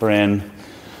 Bryn,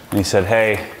 and he said,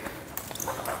 hey,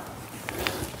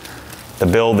 the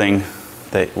building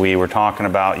that we were talking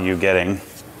about you getting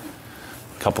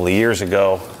a couple of years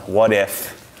ago, what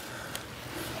if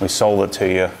we sold it to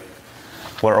you?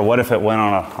 Or what if it went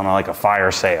on a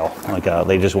fire sale?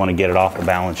 They just want to get it off the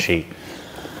balance sheet.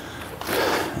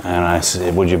 And I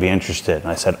said, would you be interested?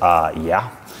 And I said, yeah.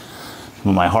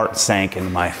 My heart sank into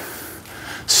my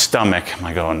stomach.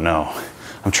 I'm going, no.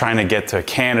 I'm trying to get to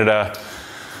Canada.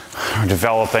 We're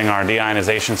developing our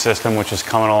deionization system, which is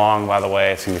coming along, by the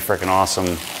way. It's gonna be freaking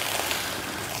awesome.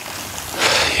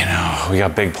 We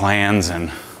got big plans,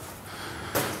 and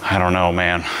I don't know,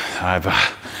 man.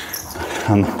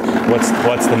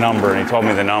 What's the number? And he told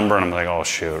me the number, and I'm like, oh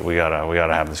shoot, we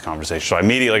gotta have this conversation. So I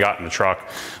immediately got in the truck.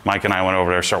 Mike and I went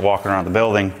over there, start walking around the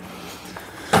building.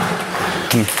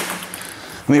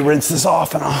 Let me rinse this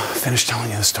off, and I'll finish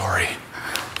telling you the story.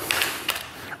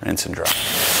 Rinse and dry.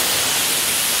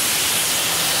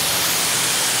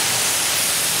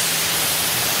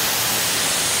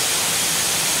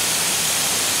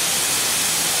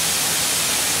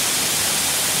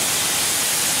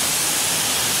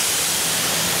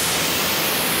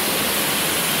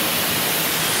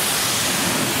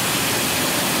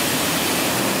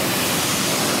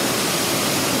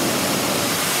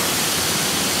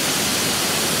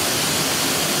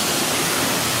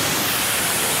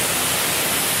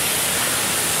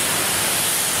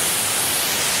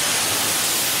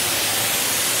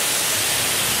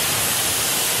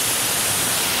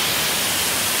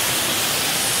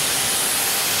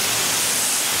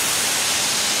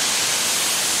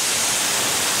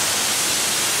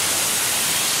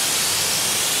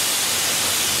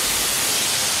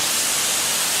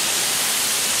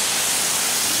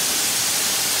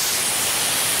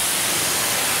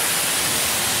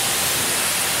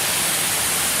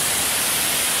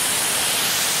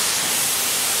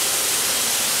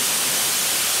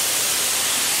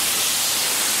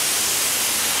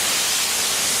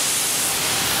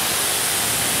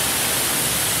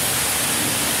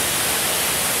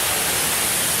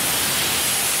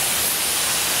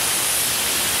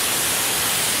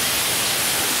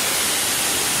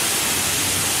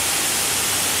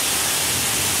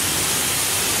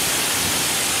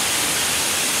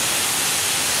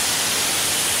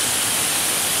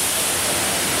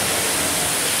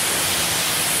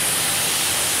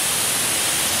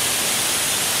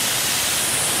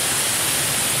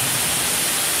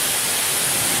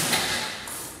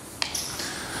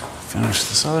 Finish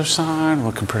this other side,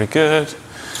 looking pretty good.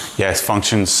 Yes,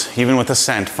 functions, even with the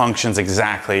scent, functions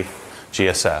exactly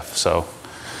GSF. So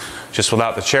just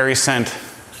without the cherry scent.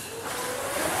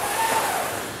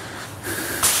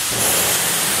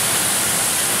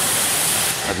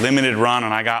 A limited run,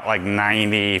 and I got like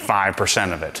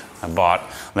 95% of it. I bought,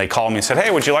 they called me and said,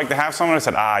 hey, would you like to have some? I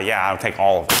said, yeah, I'll take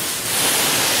all of it.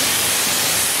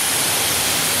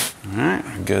 All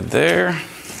right, good there.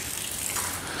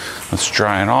 Let's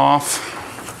dry it off.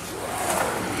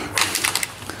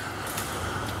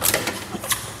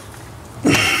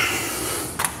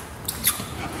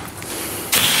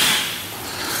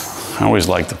 I always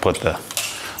like to put the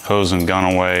hose and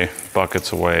gun away,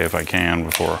 buckets away if I can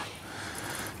before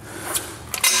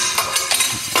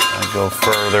I go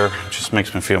further. It just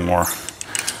makes me feel more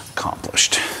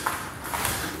accomplished.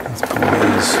 Let's pull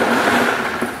these.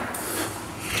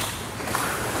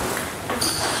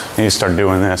 I need to start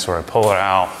doing this where I pull it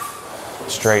out,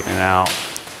 straighten it out,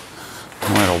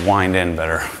 and it'll wind in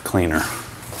better, cleaner.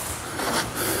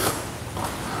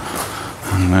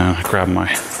 And then I grab my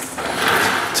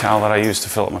towel that I use to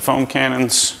fill up my foam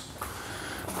cannons,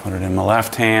 put it in my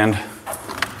left hand,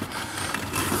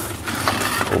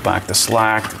 pull back the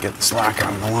slack to get the slack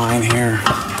out of the line here.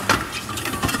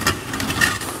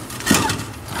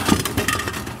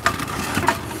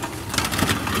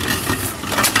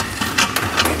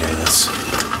 Let me do this.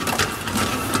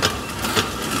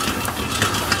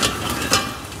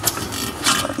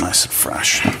 Start nice and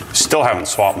fresh. Still haven't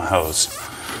swapped my hose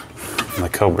from the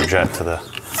Cobra Jet to the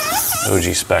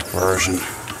OG spec version.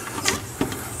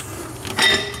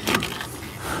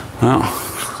 Well,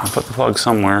 I put the plug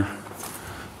somewhere.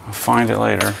 I'll find it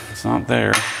later. It's not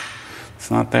there.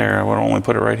 It's not there. I would only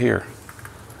put it right here.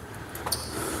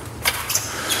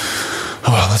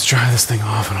 Well, let's dry this thing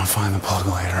off and I'll find the plug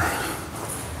later.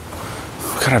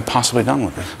 What could I have possibly done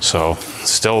with it? So,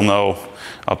 still no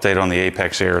update on the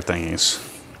Apex Air thingies.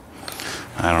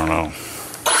 I don't know.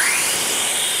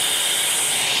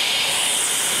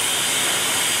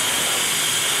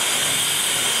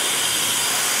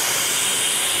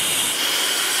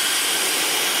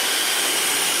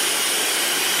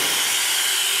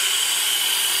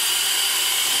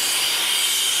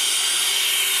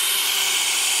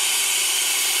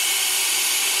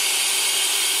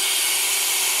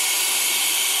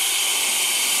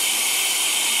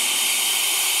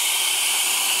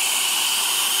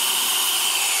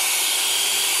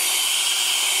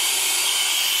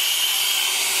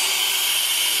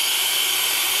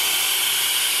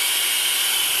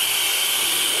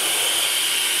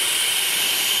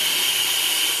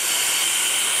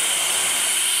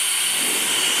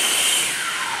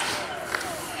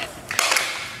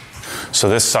 So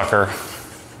this sucker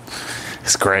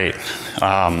is great.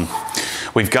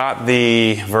 We've got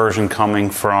the version coming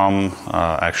from,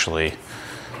 actually,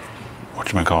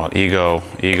 whatchamacallit, Ego.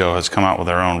 Ego has come out with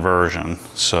their own version.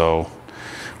 So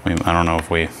I don't know if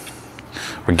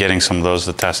we're getting some of those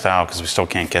to test out because we still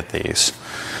can't get these.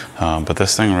 But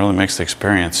this thing really makes the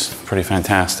experience pretty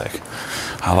fantastic.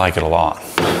 I like it a lot.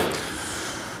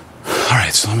 All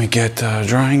right, so let me get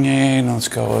drying aid. Let's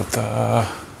go with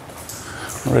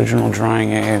original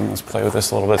drying aid. Let's play with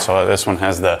this a little bit. So this one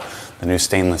has the new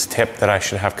stainless tip that I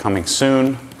should have coming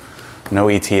soon. No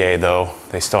ETA though.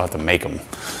 They still have to make them.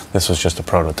 This was just a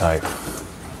prototype.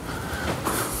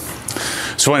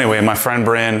 So anyway, my friend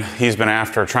Bryn, he's been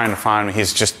after trying to find me.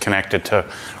 He's just connected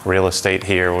to real estate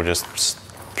here. We'll just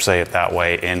say it that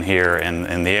way, in here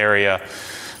in the area.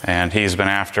 And he's been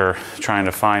after trying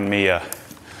to find me a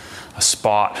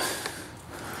spot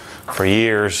for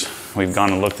years. We've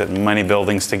gone and looked at many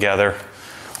buildings together.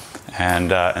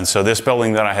 And so this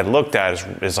building that I had looked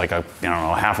at is like a,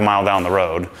 half a mile down the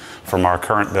road from our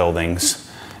current buildings.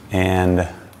 And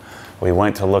we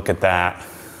went to look at that.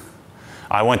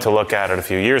 I went to look at it a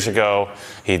few years ago.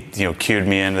 He, cued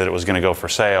me in that it was going to go for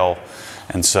sale.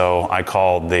 And so I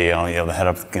called the head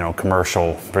of,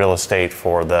 commercial real estate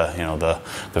for the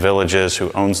Villages,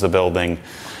 who owns the building.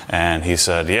 And he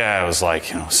said, yeah, it was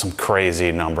like, some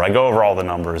crazy number. I go over all the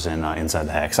numbers inside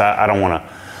the hex. I don't want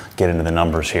to get into the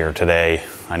numbers here today.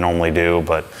 I normally do,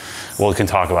 but we can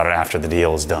talk about it after the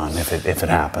deal is done, if it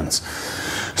happens.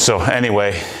 So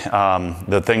anyway,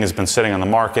 the thing has been sitting on the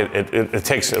market.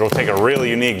 It'll take a really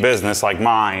unique business like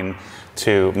mine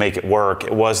to make it work.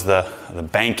 It was the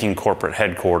banking corporate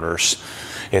headquarters.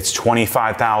 It's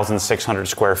 25,600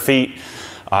 square feet.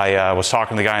 I was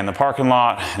talking to the guy in the parking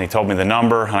lot, and he told me the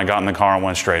number, and I got in the car and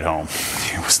went straight home.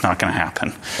 It was not going to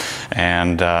happen.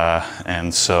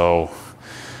 And so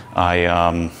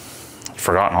I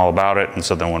forgotten all about it. And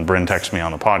so then when Bryn texted me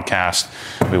on the podcast,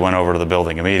 we went over to the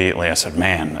building immediately. I said,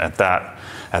 man, at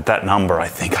that number, I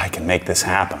think I can make this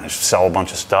happen. I just sell a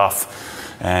bunch of stuff.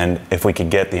 And if we could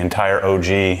get the entire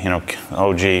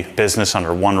OG business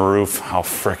under one roof, how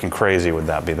freaking crazy would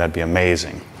that be? That'd be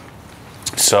amazing.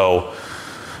 So,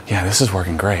 yeah, this is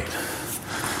working great.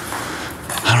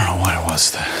 I don't know what it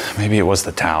was. Maybe it was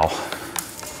the towel.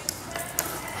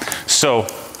 So,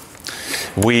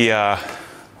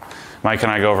 Mike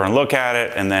and I go over and look at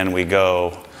it, and then we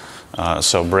go,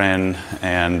 so Bryn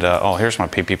and, oh, here's my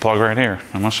PP plug right here.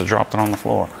 I must have dropped it on the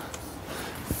floor.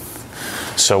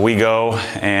 So we go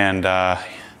and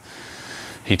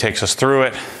he takes us through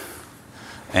it,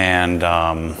 and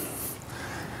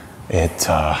it's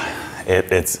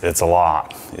a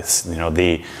lot. It's,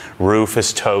 the roof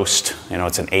is toast.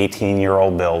 It's an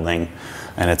 18-year-old building,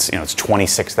 and it's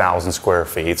 26,000 square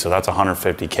feet, so that's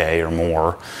 150K or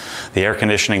more. The air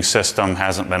conditioning system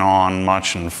hasn't been on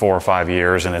much in 4 or 5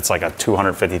 years, and it's like a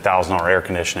 $250,000 air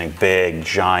conditioning, big,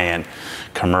 giant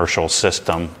commercial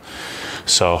system.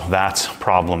 So that's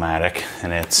problematic,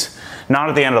 and it's not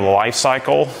at the end of the life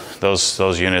cycle.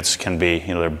 Those units can be,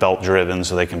 they're belt driven,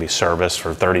 so they can be serviced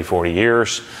for 30, 40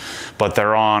 years, but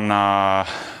they're on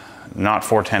not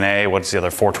 410A, what's the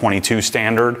other, 422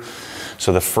 standard.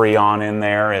 So the Freon in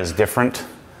there is different.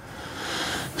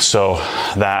 So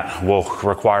that will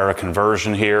require a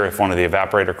conversion here. If one of the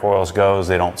evaporator coils goes,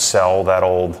 they don't sell that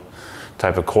old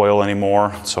type of coil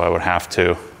anymore. So I'd have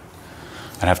to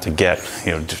get,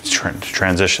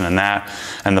 transition in that.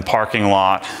 And the parking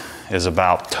lot is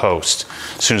about toast.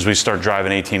 As soon as we start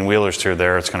driving 18-wheelers through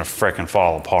there, it's gonna frickin'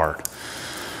 fall apart.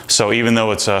 So even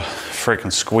though it's a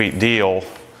frickin' sweet deal,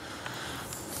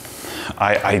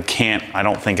 I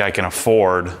don't think I can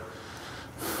afford,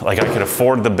 I could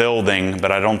afford the building,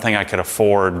 but I don't think I could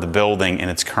afford the building in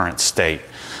its current state.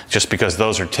 Just because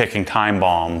those are ticking time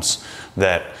bombs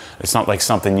that it's not like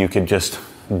something you could just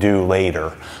do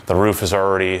later. The roof is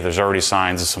there's already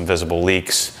signs of some visible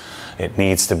leaks. It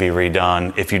needs to be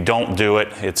redone. If you don't do it,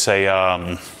 it's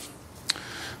a,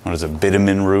 what is it,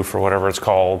 bitumen roof or whatever it's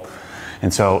called.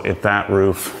 And so if that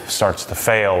roof starts to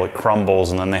fail, it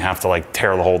crumbles, and then they have to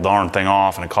tear the whole darn thing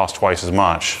off, and it costs twice as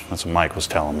much. That's what Mike was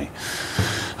telling me.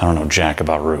 I don't know jack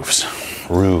about roofs.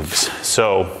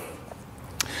 So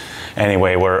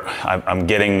anyway, I'm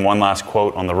getting one last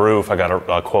quote on the roof. I got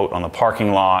a quote on the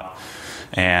parking lot,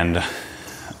 and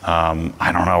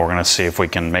I don't know, we're gonna see if we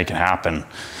can make it happen.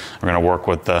 We're gonna work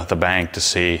with the bank to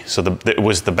see. So it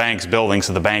was the bank's building,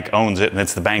 so the bank owns it, and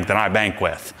it's the bank that I bank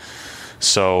with.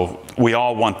 So we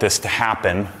all want this to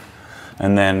happen.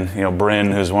 And then,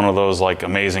 Bryn, who's one of those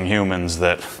amazing humans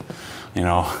that,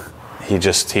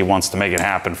 he wants to make it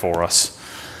happen for us.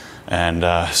 And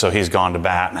so he's gone to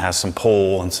bat and has some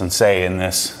pull and some say in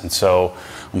this. And so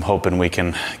I'm hoping we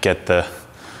can get the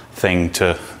thing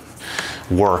to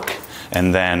work.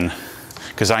 And then,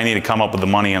 because I need to come up with the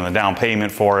money and the down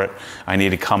payment for it. I need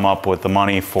to come up with the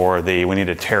money for we need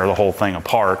to tear the whole thing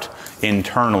apart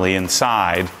internally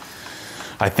inside.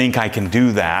 I think I can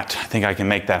do that. I think I can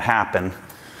make that happen.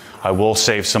 I will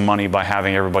save some money by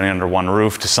having everybody under one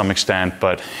roof to some extent,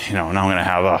 but now I'm gonna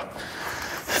have a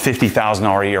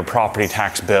 $50,000 a year property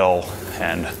tax bill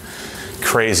and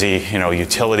crazy,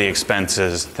 utility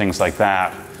expenses, things like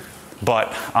that.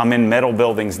 But I'm in metal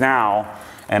buildings now,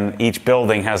 and each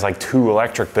building has 2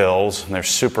 electric bills, and they're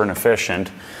super inefficient.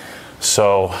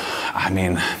 So, I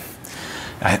mean,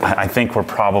 I think we're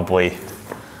probably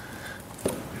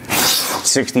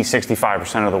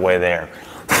 60-65% of the way there.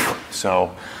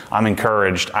 So I'm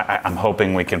encouraged. I'm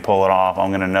hoping we can pull it off. I'm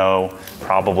going to know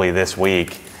probably this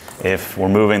week if we're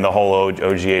moving the whole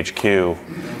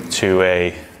OGHQ to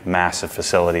a massive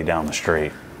facility down the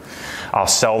street. I'll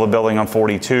sell the building on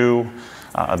 42,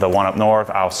 the one up north.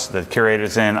 The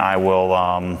curator's in. I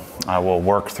will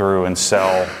work through and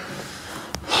sell.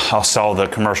 I'll sell the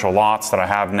commercial lots that I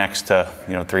have next to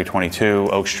 322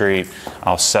 Oak Street.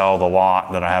 I'll sell the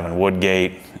lot that I have in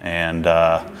Woodgate and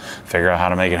figure out how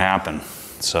to make it happen.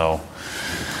 So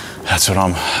that's what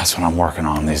I'm working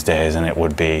on these days, and it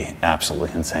would be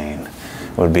absolutely insane.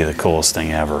 It would be the coolest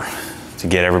thing ever to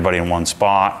get everybody in one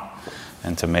spot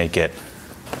and to make it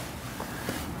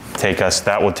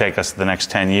that would take us the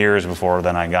next 10 years before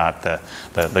then I got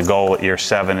the goal at year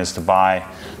 7 is to buy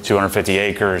 250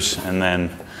 acres and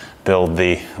then build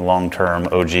the long-term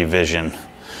OG vision.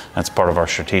 That's part of our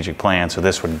strategic plan. So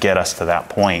this would get us to that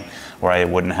point where I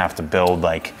wouldn't have to build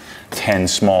 10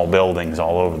 small buildings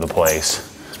all over the place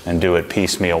and do it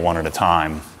piecemeal one at a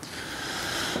time.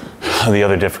 The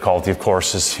other difficulty, of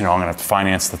course, is I'm gonna have to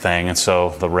finance the thing, and so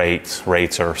the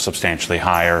rates are substantially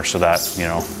higher, so that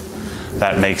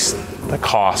that makes the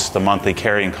cost, the monthly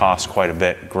carrying cost, quite a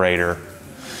bit greater.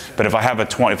 But if I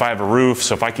have a roof,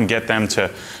 so if I can get them to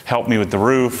help me with the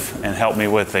roof and help me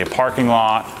with a parking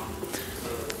lot,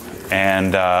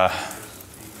 and I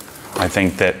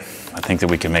think that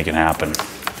we can make it happen.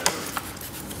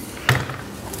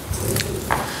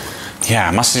 Yeah,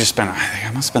 I must have just been, I think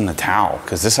I must have been the towel,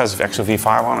 because this has Exo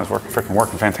V5 on, it's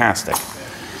working fantastic.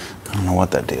 I don't know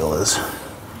what that deal is.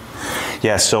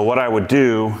 Yeah, so what I would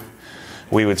do,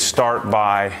 we would start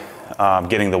by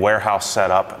getting the warehouse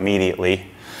set up immediately,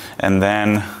 and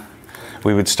then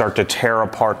we would start to tear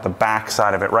apart the back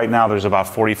side of it. Right now there's about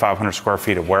 4,500 square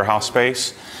feet of warehouse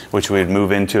space, which we would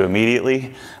move into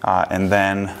immediately, and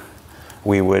then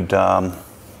we would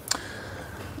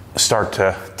start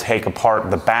to take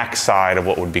apart the back side of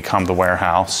what would become the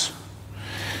warehouse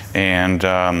and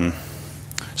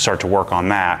start to work on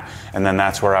that. And then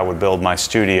that's where I would build my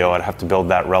studio. I'd have to build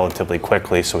that relatively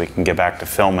quickly so we can get back to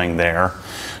filming there.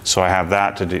 So I have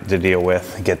that to deal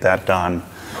with, get that done.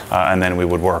 And then we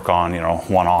would work on,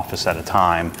 one office at a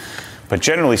time. But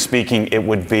generally speaking, it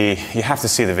would be, you have to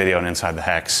see the video on Inside the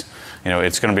Hex.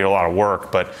 It's going to be a lot of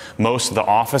work, but most of the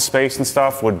office space and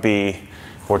stuff would be,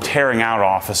 we're tearing out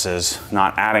offices,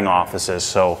 not adding offices,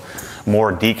 so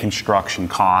more deconstruction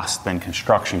cost than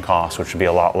construction cost, which would be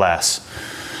a lot less.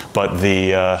 But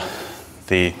the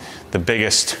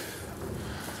biggest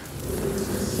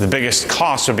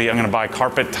cost would be, I'm going to buy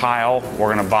carpet tile,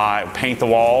 we're going to paint the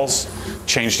walls,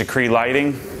 change decree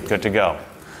lighting, good to go.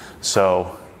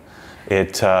 So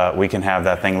we can have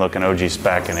that thing looking OG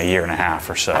spec in a year and a half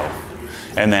or so,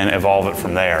 and then evolve it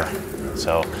from there.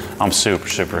 So I'm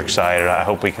super excited. I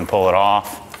hope we can pull it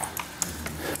off.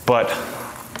 But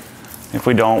if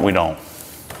we don't, we don't.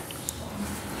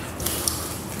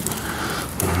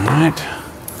 All right.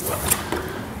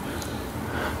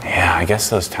 Yeah, I guess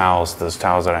those towels that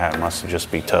I had must have just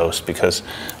be toast, because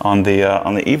on the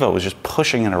Evo it was just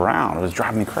pushing it around. It was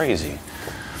driving me crazy.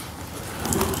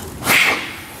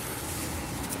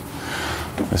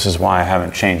 This is why I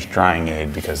haven't changed drying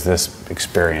aid, because this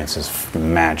experience is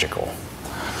magical.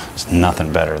 There's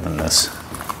nothing better than this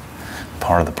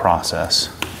part of the process.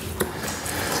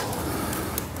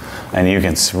 And you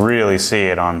can really see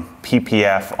it on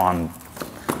PPF on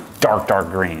dark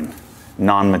green,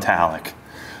 non-metallic.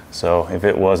 So if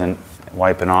it wasn't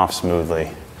wiping off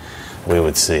smoothly, we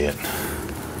would see it.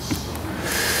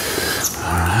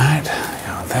 All right,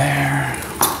 go there.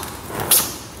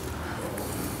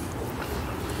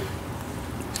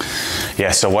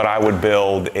 Yeah, so what I would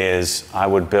build is,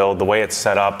 the way it's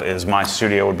set up is my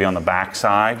studio would be on the back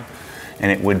side,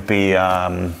 and it would be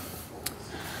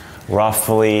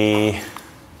roughly,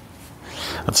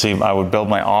 let's see, I would build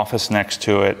my office next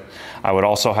to it. I would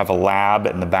also have a lab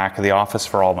in the back of the office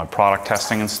for all my product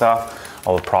testing and stuff,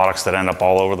 all the products that end up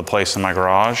all over the place in my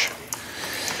garage.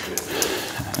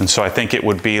 And so I think it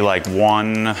would be like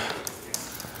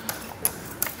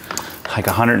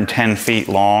 110 feet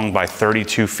long by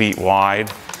 32 feet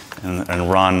wide, and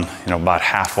run, about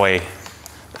half the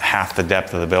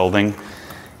depth of the building.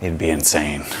 It'd be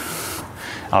insane.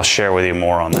 I'll share with you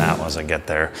more on that as I get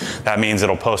there. That means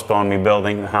it'll postpone me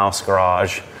building the house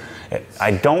garage.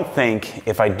 I don't think,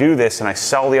 if I do this and I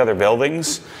sell the other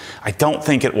buildings, I don't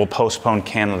think it will postpone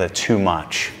Canada too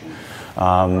much.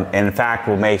 And in fact,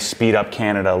 we may speed up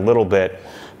Canada a little bit,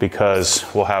 because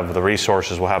we'll have the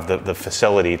resources, we'll have the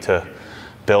facility to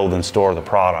build and store the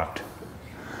product,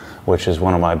 which is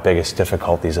one of my biggest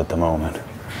difficulties at the moment.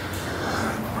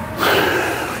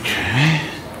 Okay,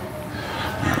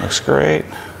 that looks great.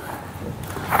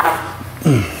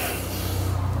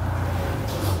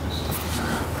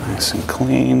 Nice and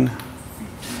clean.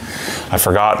 I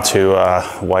forgot to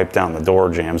wipe down the door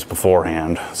jambs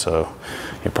beforehand, so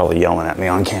you're probably yelling at me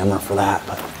on camera for that,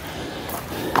 but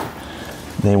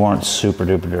they weren't super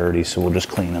duper dirty, so we'll just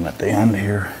clean them at the end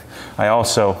here. I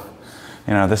also,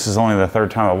 this is only the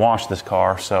third time I washed this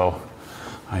car, so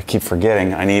I keep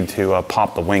forgetting I need to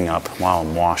pop the wing up while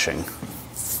I'm washing.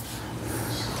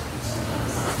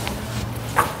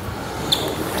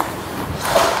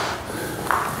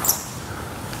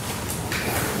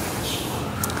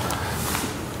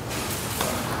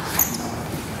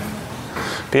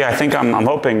 But yeah, I think I'm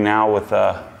hoping now with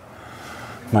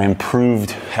my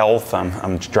improved health,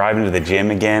 I'm driving to the gym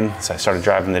again. So I started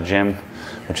driving the gym,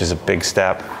 which is a big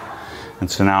step. And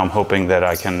so now I'm hoping that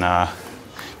I can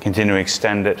continue to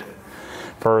extend it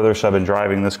further. So I've been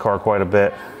driving this car quite a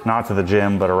bit, not to the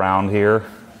gym, but around here.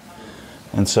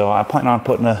 And so I plan on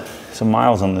putting some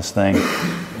miles on this thing.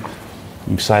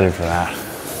 I'm excited for that.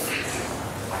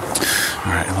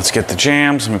 All right, let's get the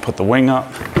jams. Let me put the wing up.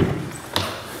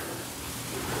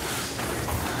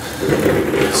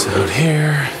 this out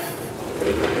here.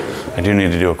 I do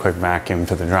need to do a quick vacuum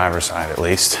to the driver's side at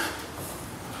least.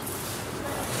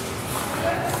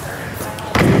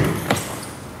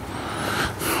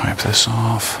 Wipe this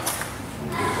off.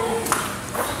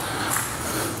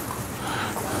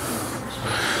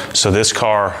 So this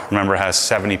car, remember, has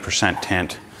 70%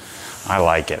 tint. I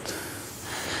like it.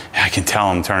 I can tell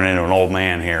I'm turning into an old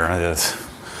man here.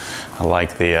 I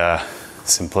like the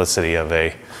simplicity of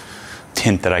a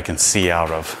tint that I can see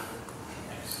out of.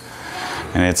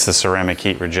 And it's the ceramic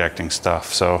heat rejecting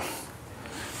stuff. So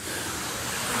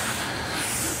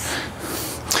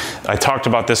I talked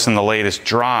about this in the latest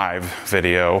drive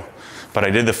video, but I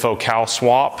did the faux cowl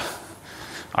swap.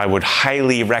 I would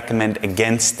highly recommend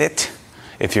against it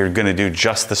if you're gonna do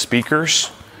just the speakers.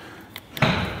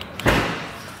 I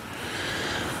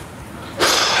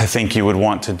think you would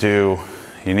want to do,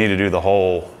 you need to do the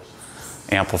whole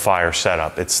amplifier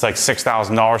setup. It's like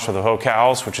 $6,000 for the faux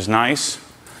cowls, which is nice,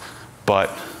 but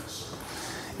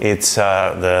it's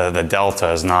the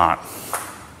delta is not,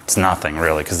 it's nothing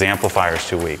really, because the amplifier is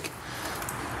too weak.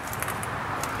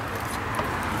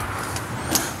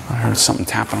 I heard something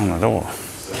tapping on the door.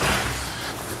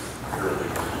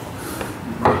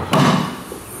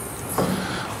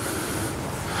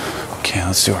 Okay,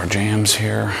 let's do our jams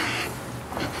here.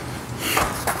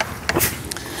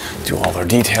 Do all their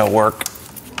detail work.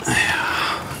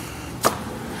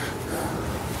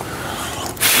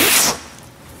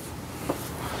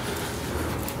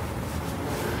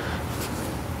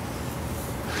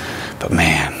 But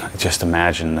man, just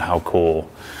imagine how cool.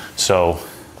 So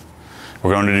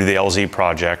we're going to do the LZ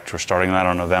project. We're starting that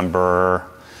on November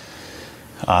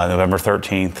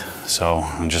 13th. So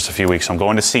in just a few weeks, I'm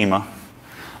going to SEMA.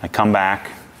 I come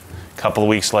back a couple of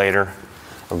weeks later.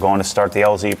 We're going to start the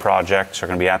LZ project. So we're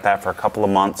going to be at that for a couple of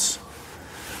months.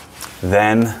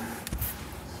 Then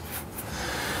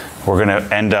we're going to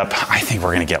end up, I think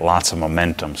we're going to get lots of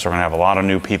momentum. So we're going to have a lot of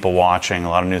new people watching, a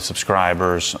lot of new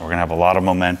subscribers. We're going to have a lot of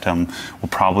momentum. We'll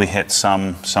probably hit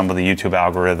some of the YouTube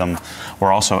algorithm.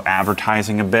 We're also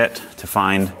advertising a bit to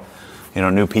find,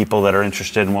 new people that are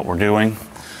interested in what we're doing.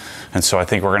 And so I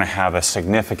think we're going to have a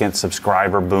significant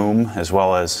subscriber boom as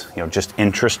well as, just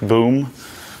interest boom,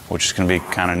 which is going to be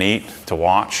kind of neat to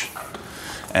watch.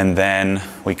 And then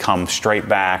we come straight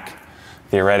back.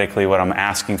 Theoretically, what I'm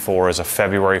asking for is a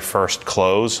February 1st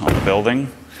close on the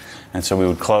building. And so we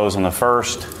would close on the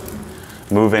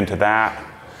 1st, move into that,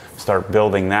 start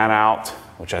building that out,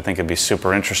 which I think would be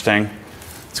super interesting.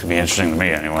 It's going to be interesting to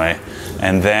me anyway.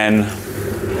 And then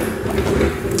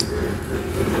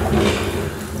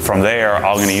from there,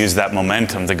 I'm going to use that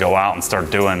momentum to go out and start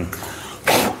doing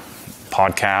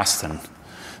podcasts. And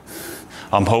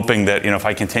I'm hoping that, if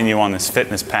I continue on this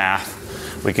fitness path,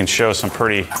 we can show some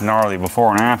pretty gnarly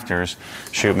before and afters.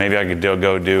 Shoot, maybe I could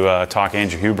go talk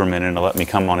Andrew Huberman into let me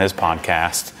come on his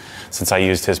podcast, since I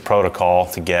used his protocol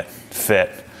to get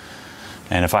fit.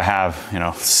 And if I have,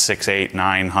 6, 8,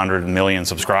 900 million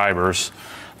subscribers,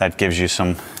 that gives you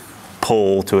some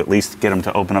pull to at least get them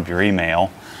to open up your email.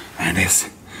 And it's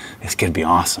going to be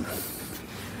awesome.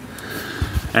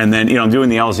 And then, doing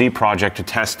the LZ project to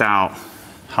test out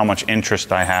how much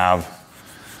interest I have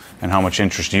and how much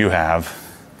interest you have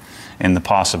in the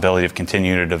possibility of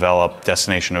continuing to develop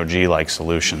Destination OG-like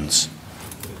solutions.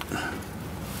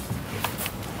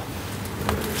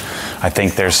 I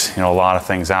think there's a lot of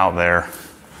things out there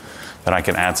that I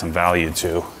can add some value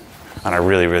to, and I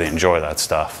really, really enjoy that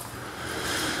stuff.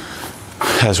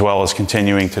 As well as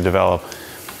continuing to develop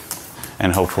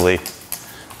and hopefully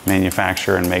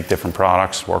manufacture and make different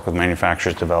products, work with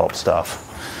manufacturers, develop stuff.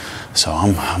 So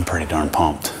I'm pretty darn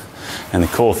pumped. And the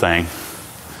cool thing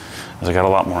is I got a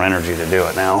lot more energy to do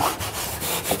it now.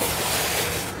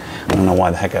 I don't know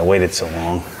why the heck I waited so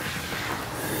long.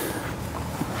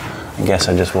 I guess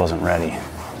I just wasn't ready.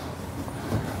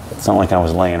 It's not like I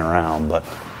was laying around, but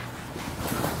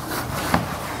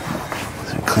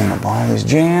so I clean up all these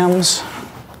jams.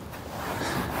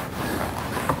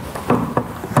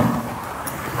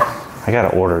 I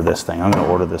gotta order this thing. I'm gonna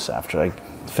order this after I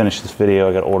finish this video.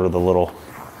 I gotta order the little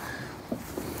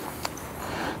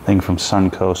thing from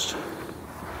Suncoast.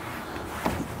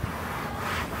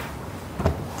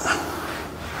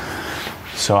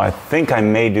 So I think I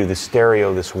may do the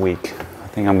stereo this week. I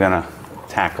think I'm gonna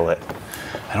tackle it.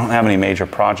 I don't have any major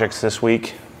projects this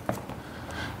week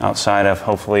outside of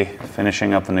hopefully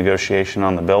finishing up the negotiation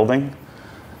on the building.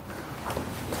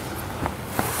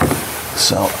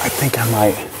 So I think I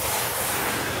might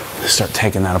start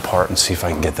taking that apart and see if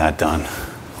I can get that done.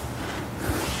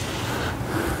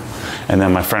 And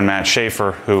then my friend Matt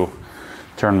Schaefer, who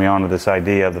turned me on to this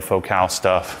idea of the faux cowl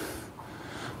stuff,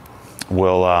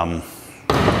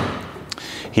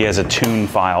 he has a tune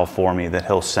file for me that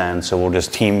he'll send, so we'll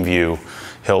just team view.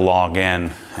 He'll log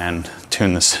in and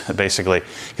tune this basically,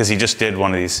 because he just did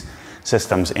one of these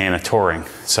systems in a touring.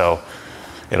 So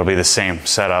it'll be the same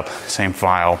setup, same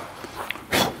file,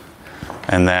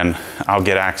 and then I'll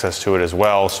get access to it as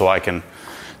well so I can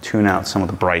tune out some of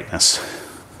the brightness.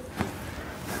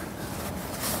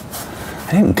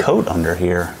 I didn't coat under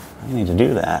here. I need to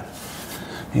do that.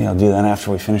 Maybe I'll do that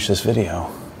after we finish this video.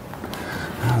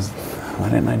 Why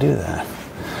didn't I do that?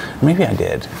 Maybe I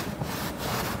did.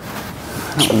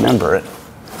 I don't remember it.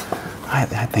 I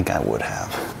think I would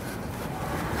have.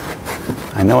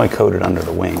 I know I coated under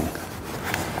the wing.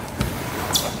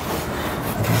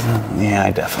 Yeah,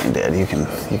 I definitely did.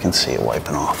 You can see it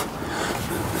wiping off.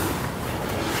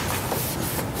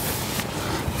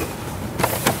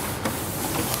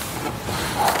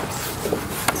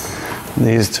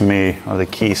 These to me are the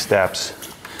key steps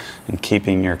in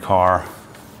keeping your car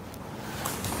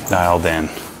dialed in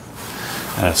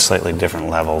at a slightly different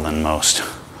level than most.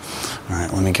 All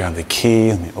right, let me grab the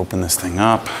key. Let me open this thing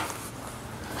up.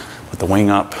 Put the wing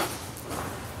up.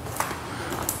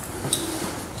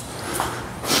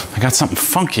 I got something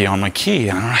funky on my key,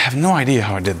 and I have no idea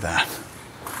how I did that.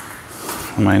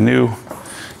 My new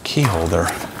key holder.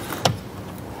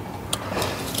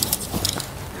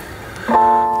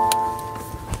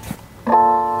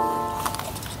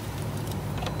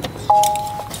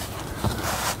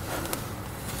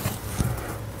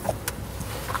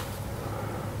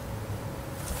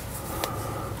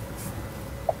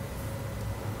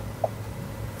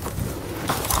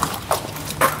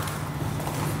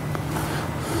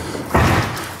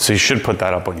 So you should put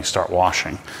that up when you start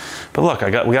washing. But look,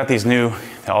 we got these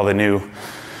all the new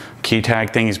key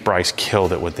tag thingies. Bryce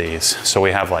killed it with these. So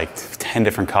we have like 10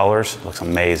 different colors. It looks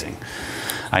amazing.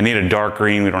 I need a dark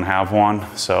green. We don't have one.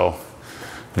 So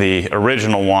the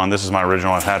original one, this is my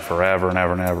original I've had forever and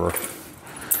ever and ever,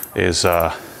 is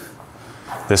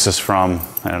this is from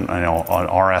an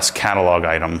RS catalog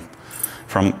item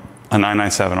from a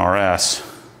 997 RS.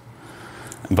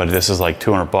 But this is like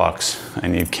 200 bucks,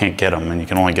 and you can't get them, and you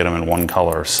can only get them in one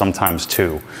color, sometimes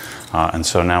two. And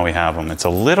so now we have them. It's a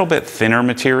little bit thinner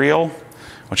material,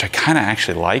 which I kind of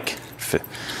actually like,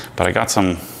 but I got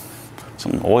some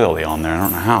oily on there. I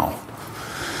don't know how.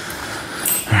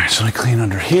 All right, so I clean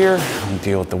under here. I'll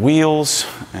deal with the wheels,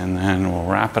 and then we'll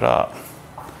wrap it up.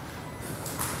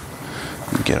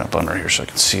 Let me get up under here so I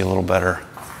can see a little better.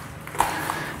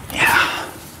 Yeah,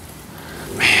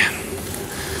 man.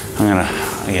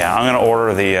 I'm gonna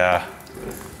order the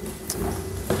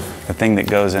thing that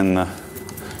goes in the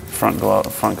front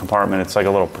compartment. It's like a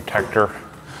little protector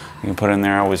you can put in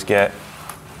there. I always get.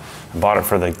 I bought it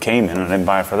for the Cayman and I didn't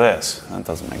buy it for this. That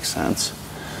doesn't make sense.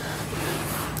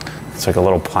 It's like a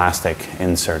little plastic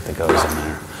insert that goes in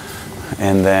there.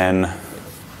 And then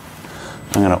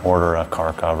I'm gonna order a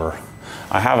car cover.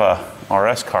 I have a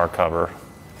RS car cover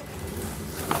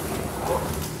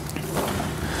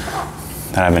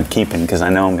that I've been keeping because I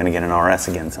know I'm going to get an RS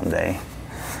again someday.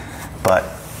 But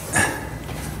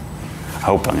I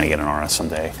hope I'm going to get an RS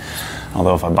someday.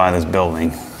 Although if I buy this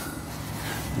building,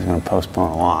 it's going to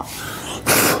postpone a lot.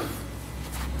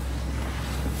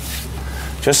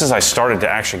 Just as I started to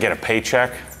actually get a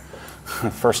paycheck,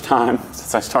 the first time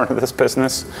since I started this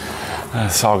business,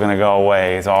 it's all going to go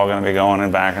away. It's all going to be going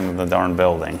back into the darn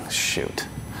building. Shoot.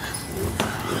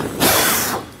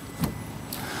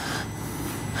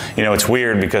 You know, it's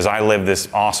weird because I live this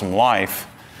awesome life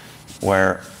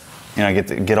where, you know, I get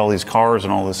to get all these cars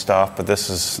and all this stuff, but this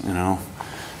is, you know,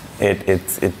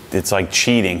 it's like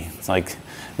cheating. It's like,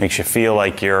 makes you feel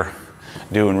like you're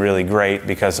doing really great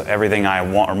because everything I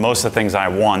want, or most of the things I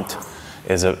want,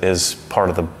 is part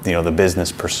of the, you know, the business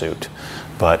pursuit.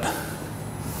 But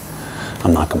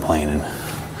I'm not complaining.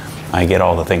 I get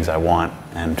all the things I want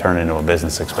and turn it into a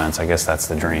business expense. I guess that's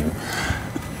the dream.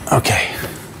 Okay.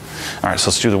 All right,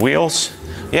 so let's do the wheels.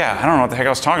 Yeah, I don't know what the heck I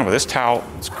was talking about. This towel,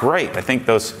 it's great. I think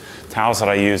those towels that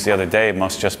I used the other day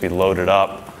must just be loaded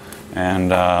up and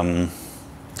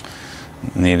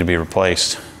need to be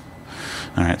replaced.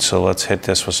 All right, so let's hit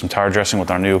this with some tire dressing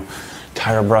with our new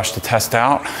tire brush to test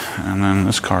out. And then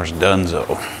this car's donezo.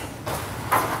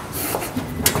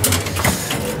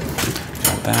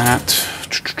 Got that.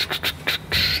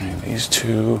 These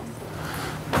two.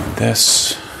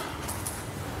 This.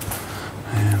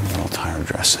 And a little tire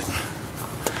dressing.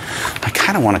 I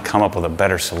kind of want to come up with a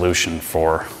better solution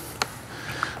for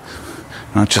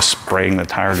not just spraying the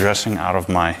tire dressing out of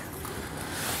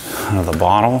the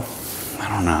bottle. I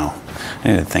don't know. I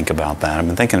need to think about that. I've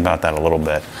been thinking about that a little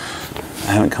bit.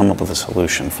 I haven't come up with a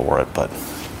solution for it, but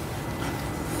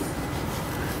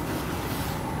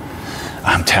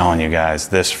telling you guys,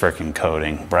 this freaking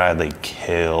coating, Bradley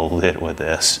killed it with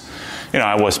this. You know,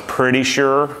 I was pretty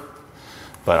sure,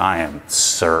 but I am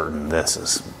certain this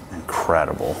is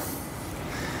incredible.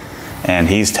 And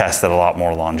he's tested a lot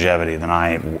more longevity than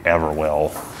I ever will.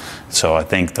 So I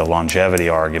think the longevity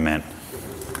argument,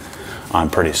 I'm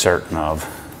pretty certain of.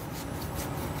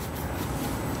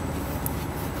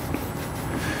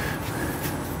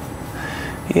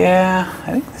 Yeah,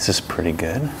 I think this is pretty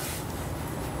good.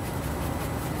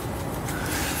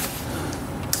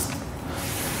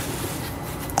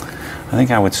 I think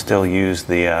I would still use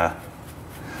the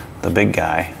big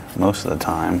guy most of the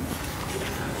time.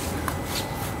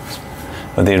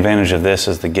 But the advantage of this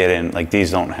is to get in, like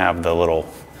these don't have the little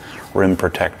rim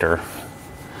protector.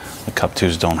 The Cup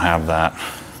 2s don't have that.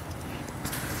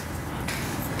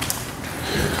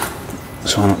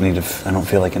 So I don't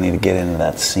feel like I need to get into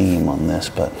that seam on this,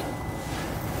 but.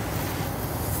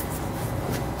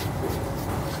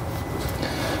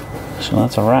 So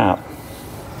that's a wrap.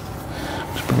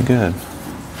 It's pretty good.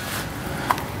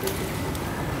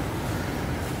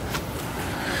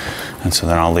 And so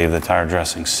then I'll leave the tire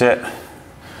dressing sit.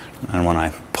 And when I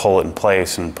pull it in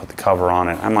place and put the cover on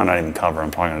it, I might not even cover,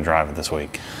 I'm probably gonna drive it this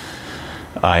week.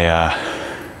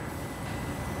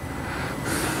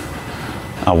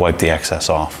 I'll wipe the excess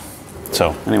off.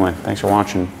 So anyway, thanks for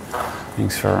watching.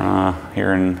 Thanks for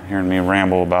hearing me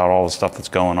ramble about all the stuff that's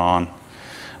going on.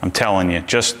 I'm telling you,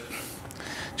 just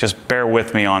bear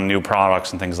with me on new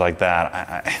products and things like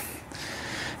that.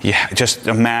 Yeah, just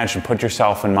imagine, put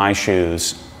yourself in my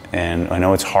shoes. And I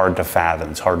know it's hard to fathom,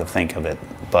 it's hard to think of it,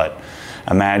 but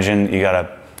imagine you got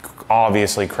a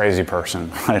obviously crazy person,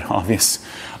 right?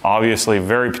 Obviously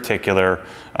very particular,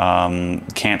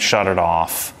 can't shut it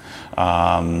off.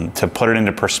 To put it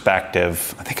into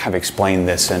perspective, I think I've explained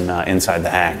this in Inside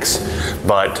the Hacks,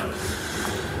 but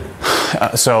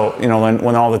so, you know,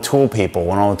 when all the tool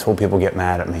people get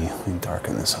mad at me, let me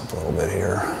darken this up a little bit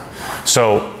here.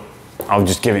 So I'll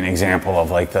just give you an example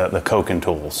of like the Koken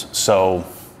tools. So,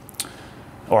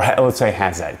 or let's say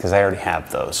Hazat, because I already have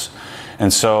those.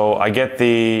 And so I get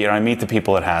I meet the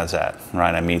people at Hazat,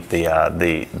 right? I meet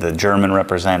the German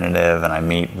representative and I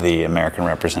meet the American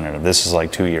representative. This is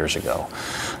like 2 years ago.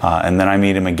 And then I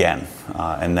meet him again.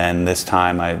 And then this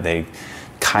time they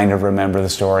kind of remember the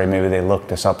story. Maybe they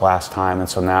looked us up last time, and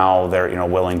so now they're, you know,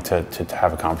 willing to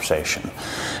have a conversation.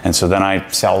 And so then I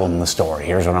sell them the story.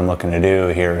 Here's what I'm looking to do.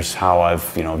 Here's how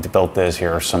I've, you know, built this.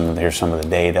 Here's some of the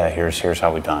data. Here's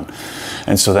how we've done.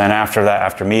 And so then after that,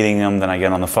 after meeting them, then I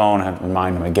get on the phone. I have to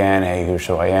remind them again. Hey, here's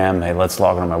who I am. Hey, let's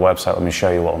log on to my website. Let me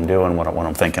show you what I'm doing, what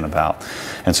I'm thinking about.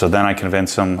 And so then I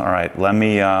convince them. All right, let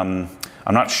me. I'm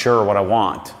not sure what I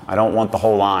want. I don't want the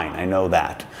whole line. I know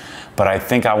that. But I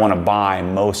think I want to buy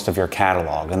most of your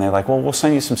catalog. And they're like, well, we'll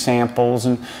send you some samples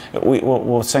and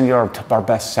we'll send you our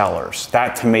best sellers.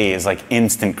 That to me is like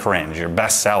instant cringe. Your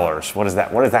best sellers, what does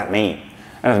that mean?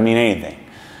 That doesn't mean anything.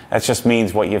 That just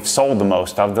means what you've sold the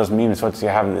most of. Doesn't mean it's what you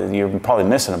have. You're probably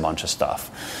missing a bunch of stuff.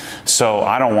 So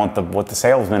I don't want what the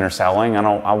salesmen are selling.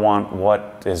 I want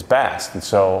what is best. And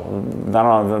so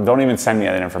don't even send me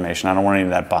that information. I don't want any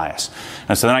of that bias.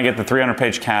 And so then I get the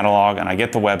 300-page catalog and I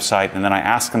get the website, and then I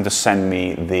ask them to send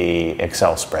me the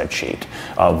Excel spreadsheet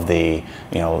of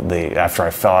after I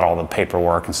fill out all the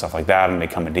paperwork and stuff like that and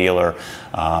become a dealer.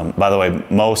 By the way,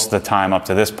 most of the time up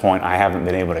to this point, I haven't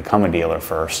been able to become a dealer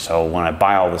first. So when I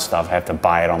buy all this stuff, I have to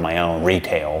buy it on my own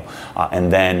retail,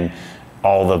 and then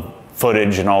all the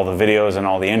footage and all the videos and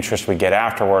all the interest we get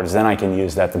afterwards, then I can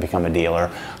use that to become a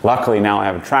dealer. Luckily now I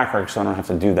have a track record, so I don't have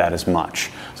to do that as much.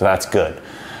 So that's good.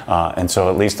 And so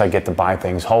at least I get to buy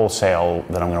things wholesale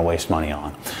that I'm going to waste money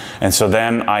on. And so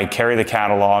then I carry the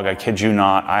catalog. I kid you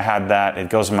not, I had that.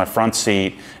 It goes in my front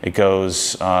seat. It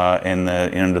goes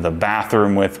into the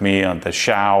bathroom with me, the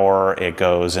shower. It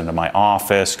goes into my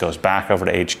office, goes back over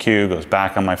to HQ, goes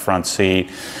back on my front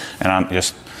seat. And I'm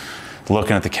just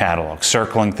looking at the catalog,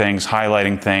 circling things,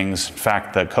 highlighting things. In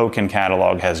fact, the Koken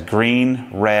catalog has green,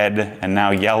 red, and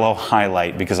now yellow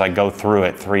highlight because I go through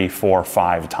it 3, 4,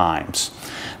 5 times.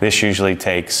 This usually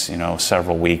takes, you know,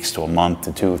 several weeks to a month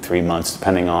to 2 or 3 months,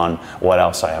 depending on what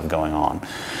else I have going on.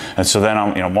 And so then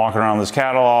I'm, you know, walking around this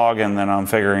catalog, and then I'm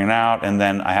figuring it out, and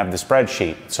then I have the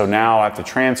spreadsheet. So now I have to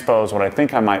transpose what I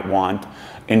think I might want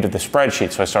into the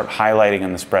spreadsheet. So I start highlighting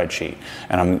in the spreadsheet,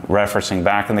 and I'm referencing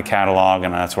back in the catalog,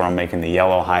 and that's where I'm making and the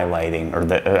yellow highlighting,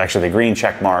 or actually the green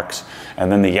check marks,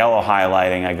 and then the yellow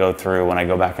highlighting I go through when I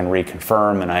go back and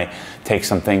reconfirm, and I take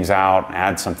some things out,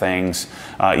 add some things.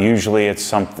 Usually it's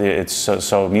something,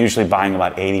 so I'm usually buying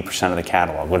about 80% of the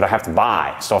catalog. What I have to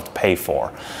buy, I still have to pay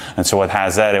for. And so with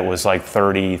Hazet, it was like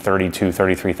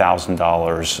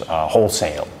 $33,000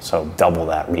 wholesale, so double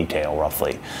that retail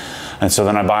roughly. And so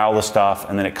then I buy all the stuff,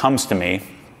 and then it comes to me,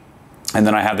 and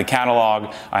then I have the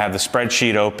catalog, I have the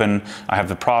spreadsheet open, I have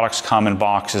the products come in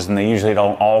boxes, and they usually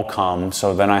don't all come,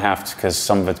 so then I have to, because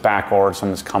some of it's back ordered, some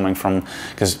of it's coming from,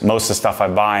 because most of the stuff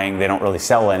I'm buying, they don't really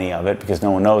sell any of it because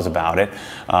no one knows about it,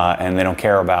 and they don't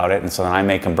care about it, and so then I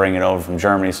make them bring it over from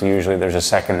Germany, so usually there's a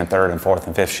second and third and fourth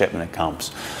and fifth shipment that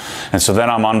comes. And so then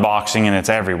I'm unboxing, and it's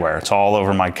everywhere. It's all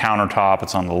over my countertop,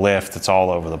 it's on the lift, it's all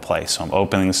over the place. So I'm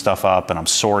opening stuff up and I'm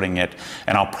sorting it,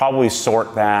 and I'll probably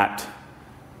sort that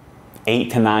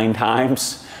 8 to 9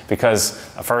 times, because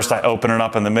first I open it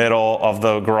up in the middle of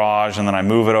the garage, and then I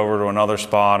move it over to another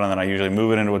spot, and then I usually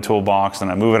move it into a toolbox,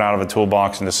 and I move it out of a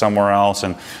toolbox into somewhere else,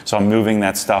 and so I'm moving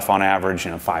that stuff on average,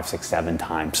 5, 6, 7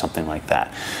 times, something like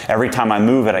that. Every time I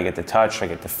move it, I get to touch, I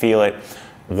get to feel it.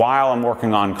 While I'm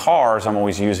working on cars, I'm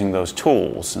always using those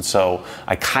tools. And so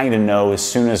I kind of know, as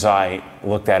soon as I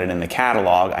looked at it in the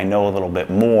catalog, I know a little bit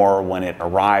more when it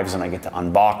arrives and I get to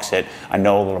unbox it. I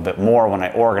know a little bit more when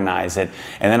I organize it.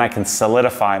 And then I can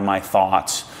solidify my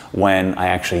thoughts when I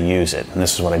actually use it. And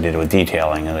this is what I did with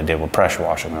detailing, and I did with pressure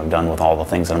washing, and I've done with all the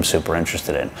things that I'm super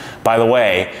interested in. By the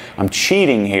way, I'm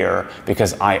cheating here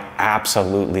because I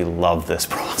absolutely love this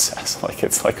process.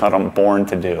 It's like what I'm born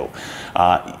to do.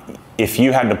 If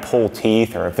you had to pull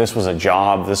teeth, or if this was a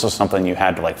job, this was something you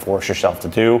had to force yourself to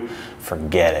do,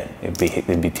 forget it.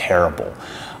 It'd be terrible.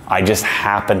 I just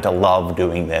happen to love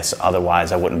doing this.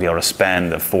 Otherwise, I wouldn't be able to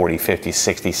spend the 40, 50,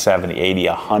 60, 70, 80,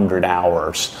 100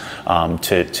 hours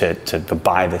to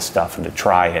buy this stuff and to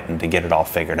try it and to get it all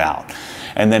figured out.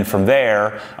 And then from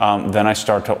there, then I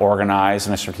start to organize,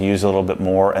 and I start to use a little bit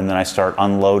more, and then I start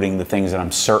unloading the things that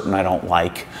I'm certain I don't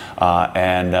like,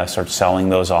 and start selling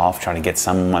those off, trying to get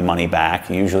some of my money back.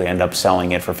 Usually end up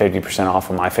selling it for 50% off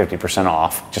of my 50%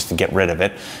 off, just to get rid of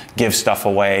it, give stuff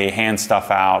away, hand stuff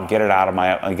out, get it out of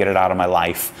my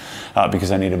life,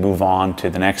 because I need to move on to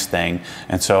the next thing.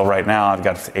 And so right now I've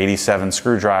got 87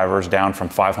 screwdrivers, down from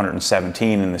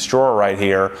 517 in this drawer right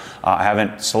here. I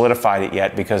haven't solidified it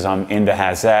yet because I'm into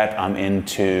Hazet, I'm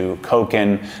into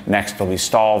Koken, next will be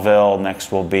Stahlville,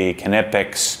 next will be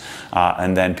Knipex,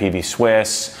 and then PV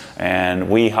Swiss, and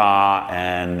Weha,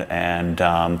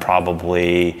 and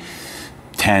probably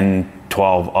 10,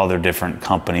 12 other different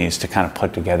companies to kind of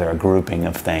put together a grouping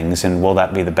of things. And will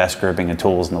that be the best grouping of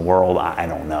tools in the world? I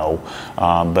don't know,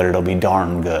 but it'll be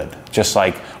darn good. Just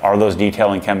like, are those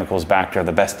detailing chemicals back there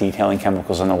the best detailing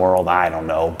chemicals in the world? I don't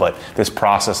know, but this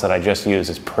process that I just used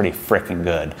is pretty freaking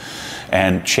good.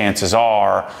 And chances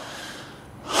are,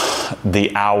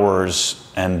 the hours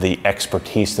and the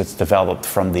expertise that's developed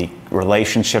from the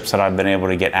relationships that I've been able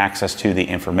to get access to, the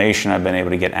information I've been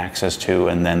able to get access to,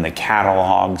 and then the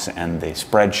catalogs and the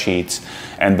spreadsheets,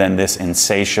 and then this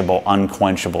insatiable,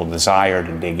 unquenchable desire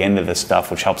to dig into this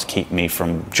stuff, which helps keep me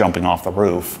from jumping off the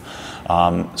roof.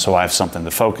 So I have something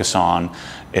to focus on,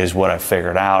 is what I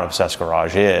figured out Obsessed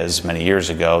Garage is many years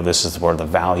ago. This is where the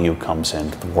value comes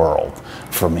into the world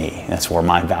for me. That's where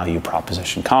my value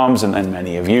proposition comes. And then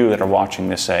many of you that are watching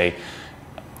this say,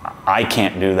 I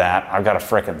can't do that. I've got a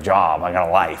frickin' job. I got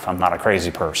a life. I'm not a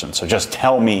crazy person. So just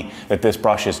tell me that this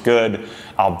brush is good.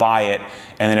 I'll buy it.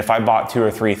 And then if I bought 2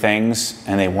 or 3 things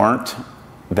and they weren't,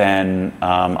 then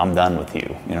I'm done with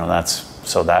you.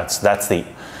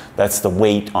 That's the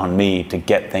weight on me to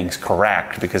get things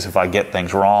correct, because if I get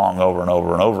things wrong over and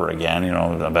over and over again,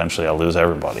 eventually I'll lose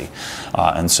everybody.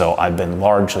 And so I've been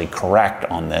largely correct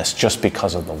on this just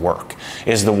because of the work.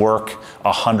 Is the work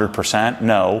 100%?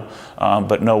 No,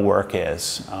 but no work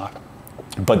is.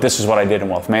 But this is what I did in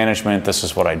wealth management. This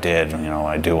is what I did,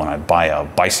 I do when I buy a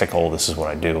bicycle. This is what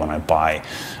I do when I buy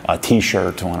a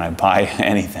t-shirt, when I buy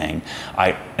anything.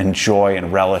 I enjoy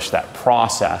and relish that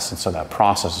process, and so that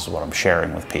process is what I'm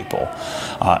sharing with people.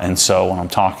 And so when I'm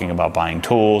talking about buying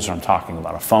tools, or I'm talking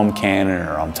about a foam cannon,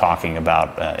 or I'm talking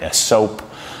about a soap,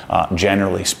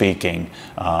 generally speaking,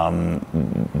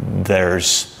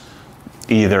 there's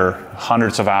either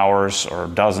hundreds of hours or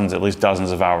dozens, at least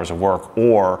dozens of hours of work,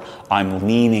 or I'm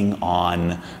leaning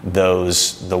on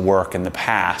the work in the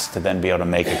past to then be able to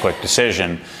make a quick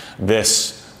decision.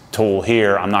 This tool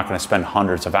here, I'm not going to spend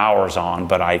hundreds of hours on,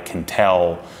 but I can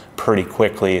tell pretty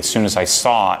quickly. As soon as I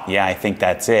saw it, yeah, I think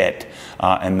that's it.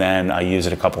 And then I use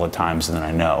it a couple of times, and then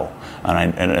I know.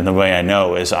 And the way I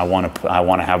know is I want to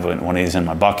have one of these in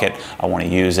my bucket. I want to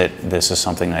use it. This is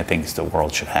something I think the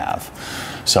world should have.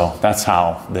 So that's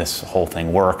how this whole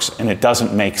thing works. And it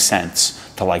doesn't make sense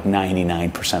to like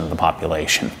 99% of the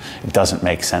population. It doesn't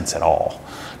make sense at all.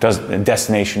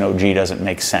 Destination OG doesn't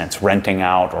make sense. Renting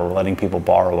out or letting people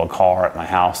borrow a car at my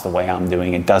house the way I'm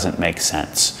doing it doesn't make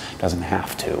sense. It doesn't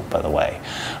have to, by the way.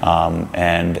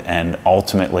 And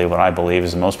ultimately what I believe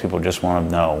is most people just want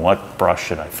to know, what brush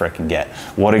should I frickin' get?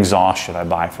 What exhaust should I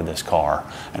buy for this car,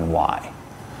 and why?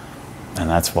 And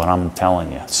that's what I'm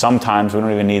telling you. Sometimes we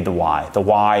don't even need the why. The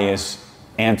why is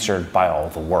answered by all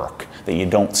the work that you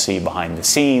don't see behind the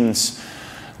scenes,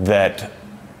 that,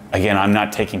 again, I'm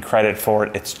not taking credit for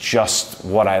it. It's just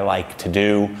what I like to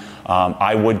do.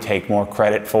 I would take more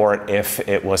credit for it if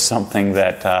it was something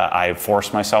that I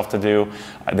forced myself to do.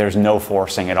 There's no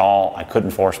forcing at all. I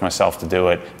couldn't force myself to do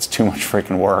it. It's too much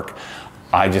freaking work.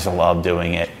 I just love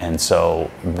doing it, and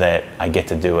so that I get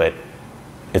to do it.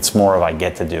 It's more of I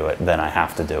get to do it than I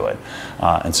have to do it.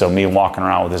 And so me walking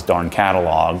around with this darn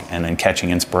catalog and then catching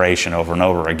inspiration over and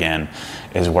over again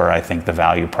is where I think the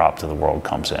value prop to the world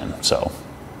comes in. So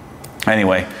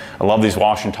anyway, I love these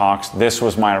wash and talks. This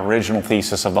was my original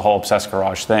thesis of the whole Obsessed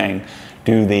Garage thing.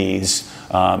 Do these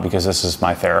because this is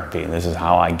my therapy. This is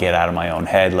how I get out of my own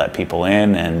head, let people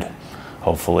in, and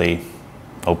hopefully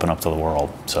open up to the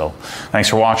world. So thanks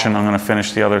for watching. I'm going to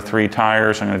finish the other 3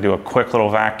 tires. I'm going to do a quick little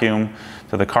vacuum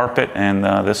to the carpet, and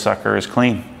this sucker is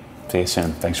clean. See you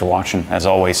soon. Thanks for watching. As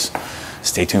always,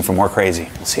 stay tuned for more crazy.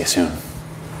 We'll see you soon.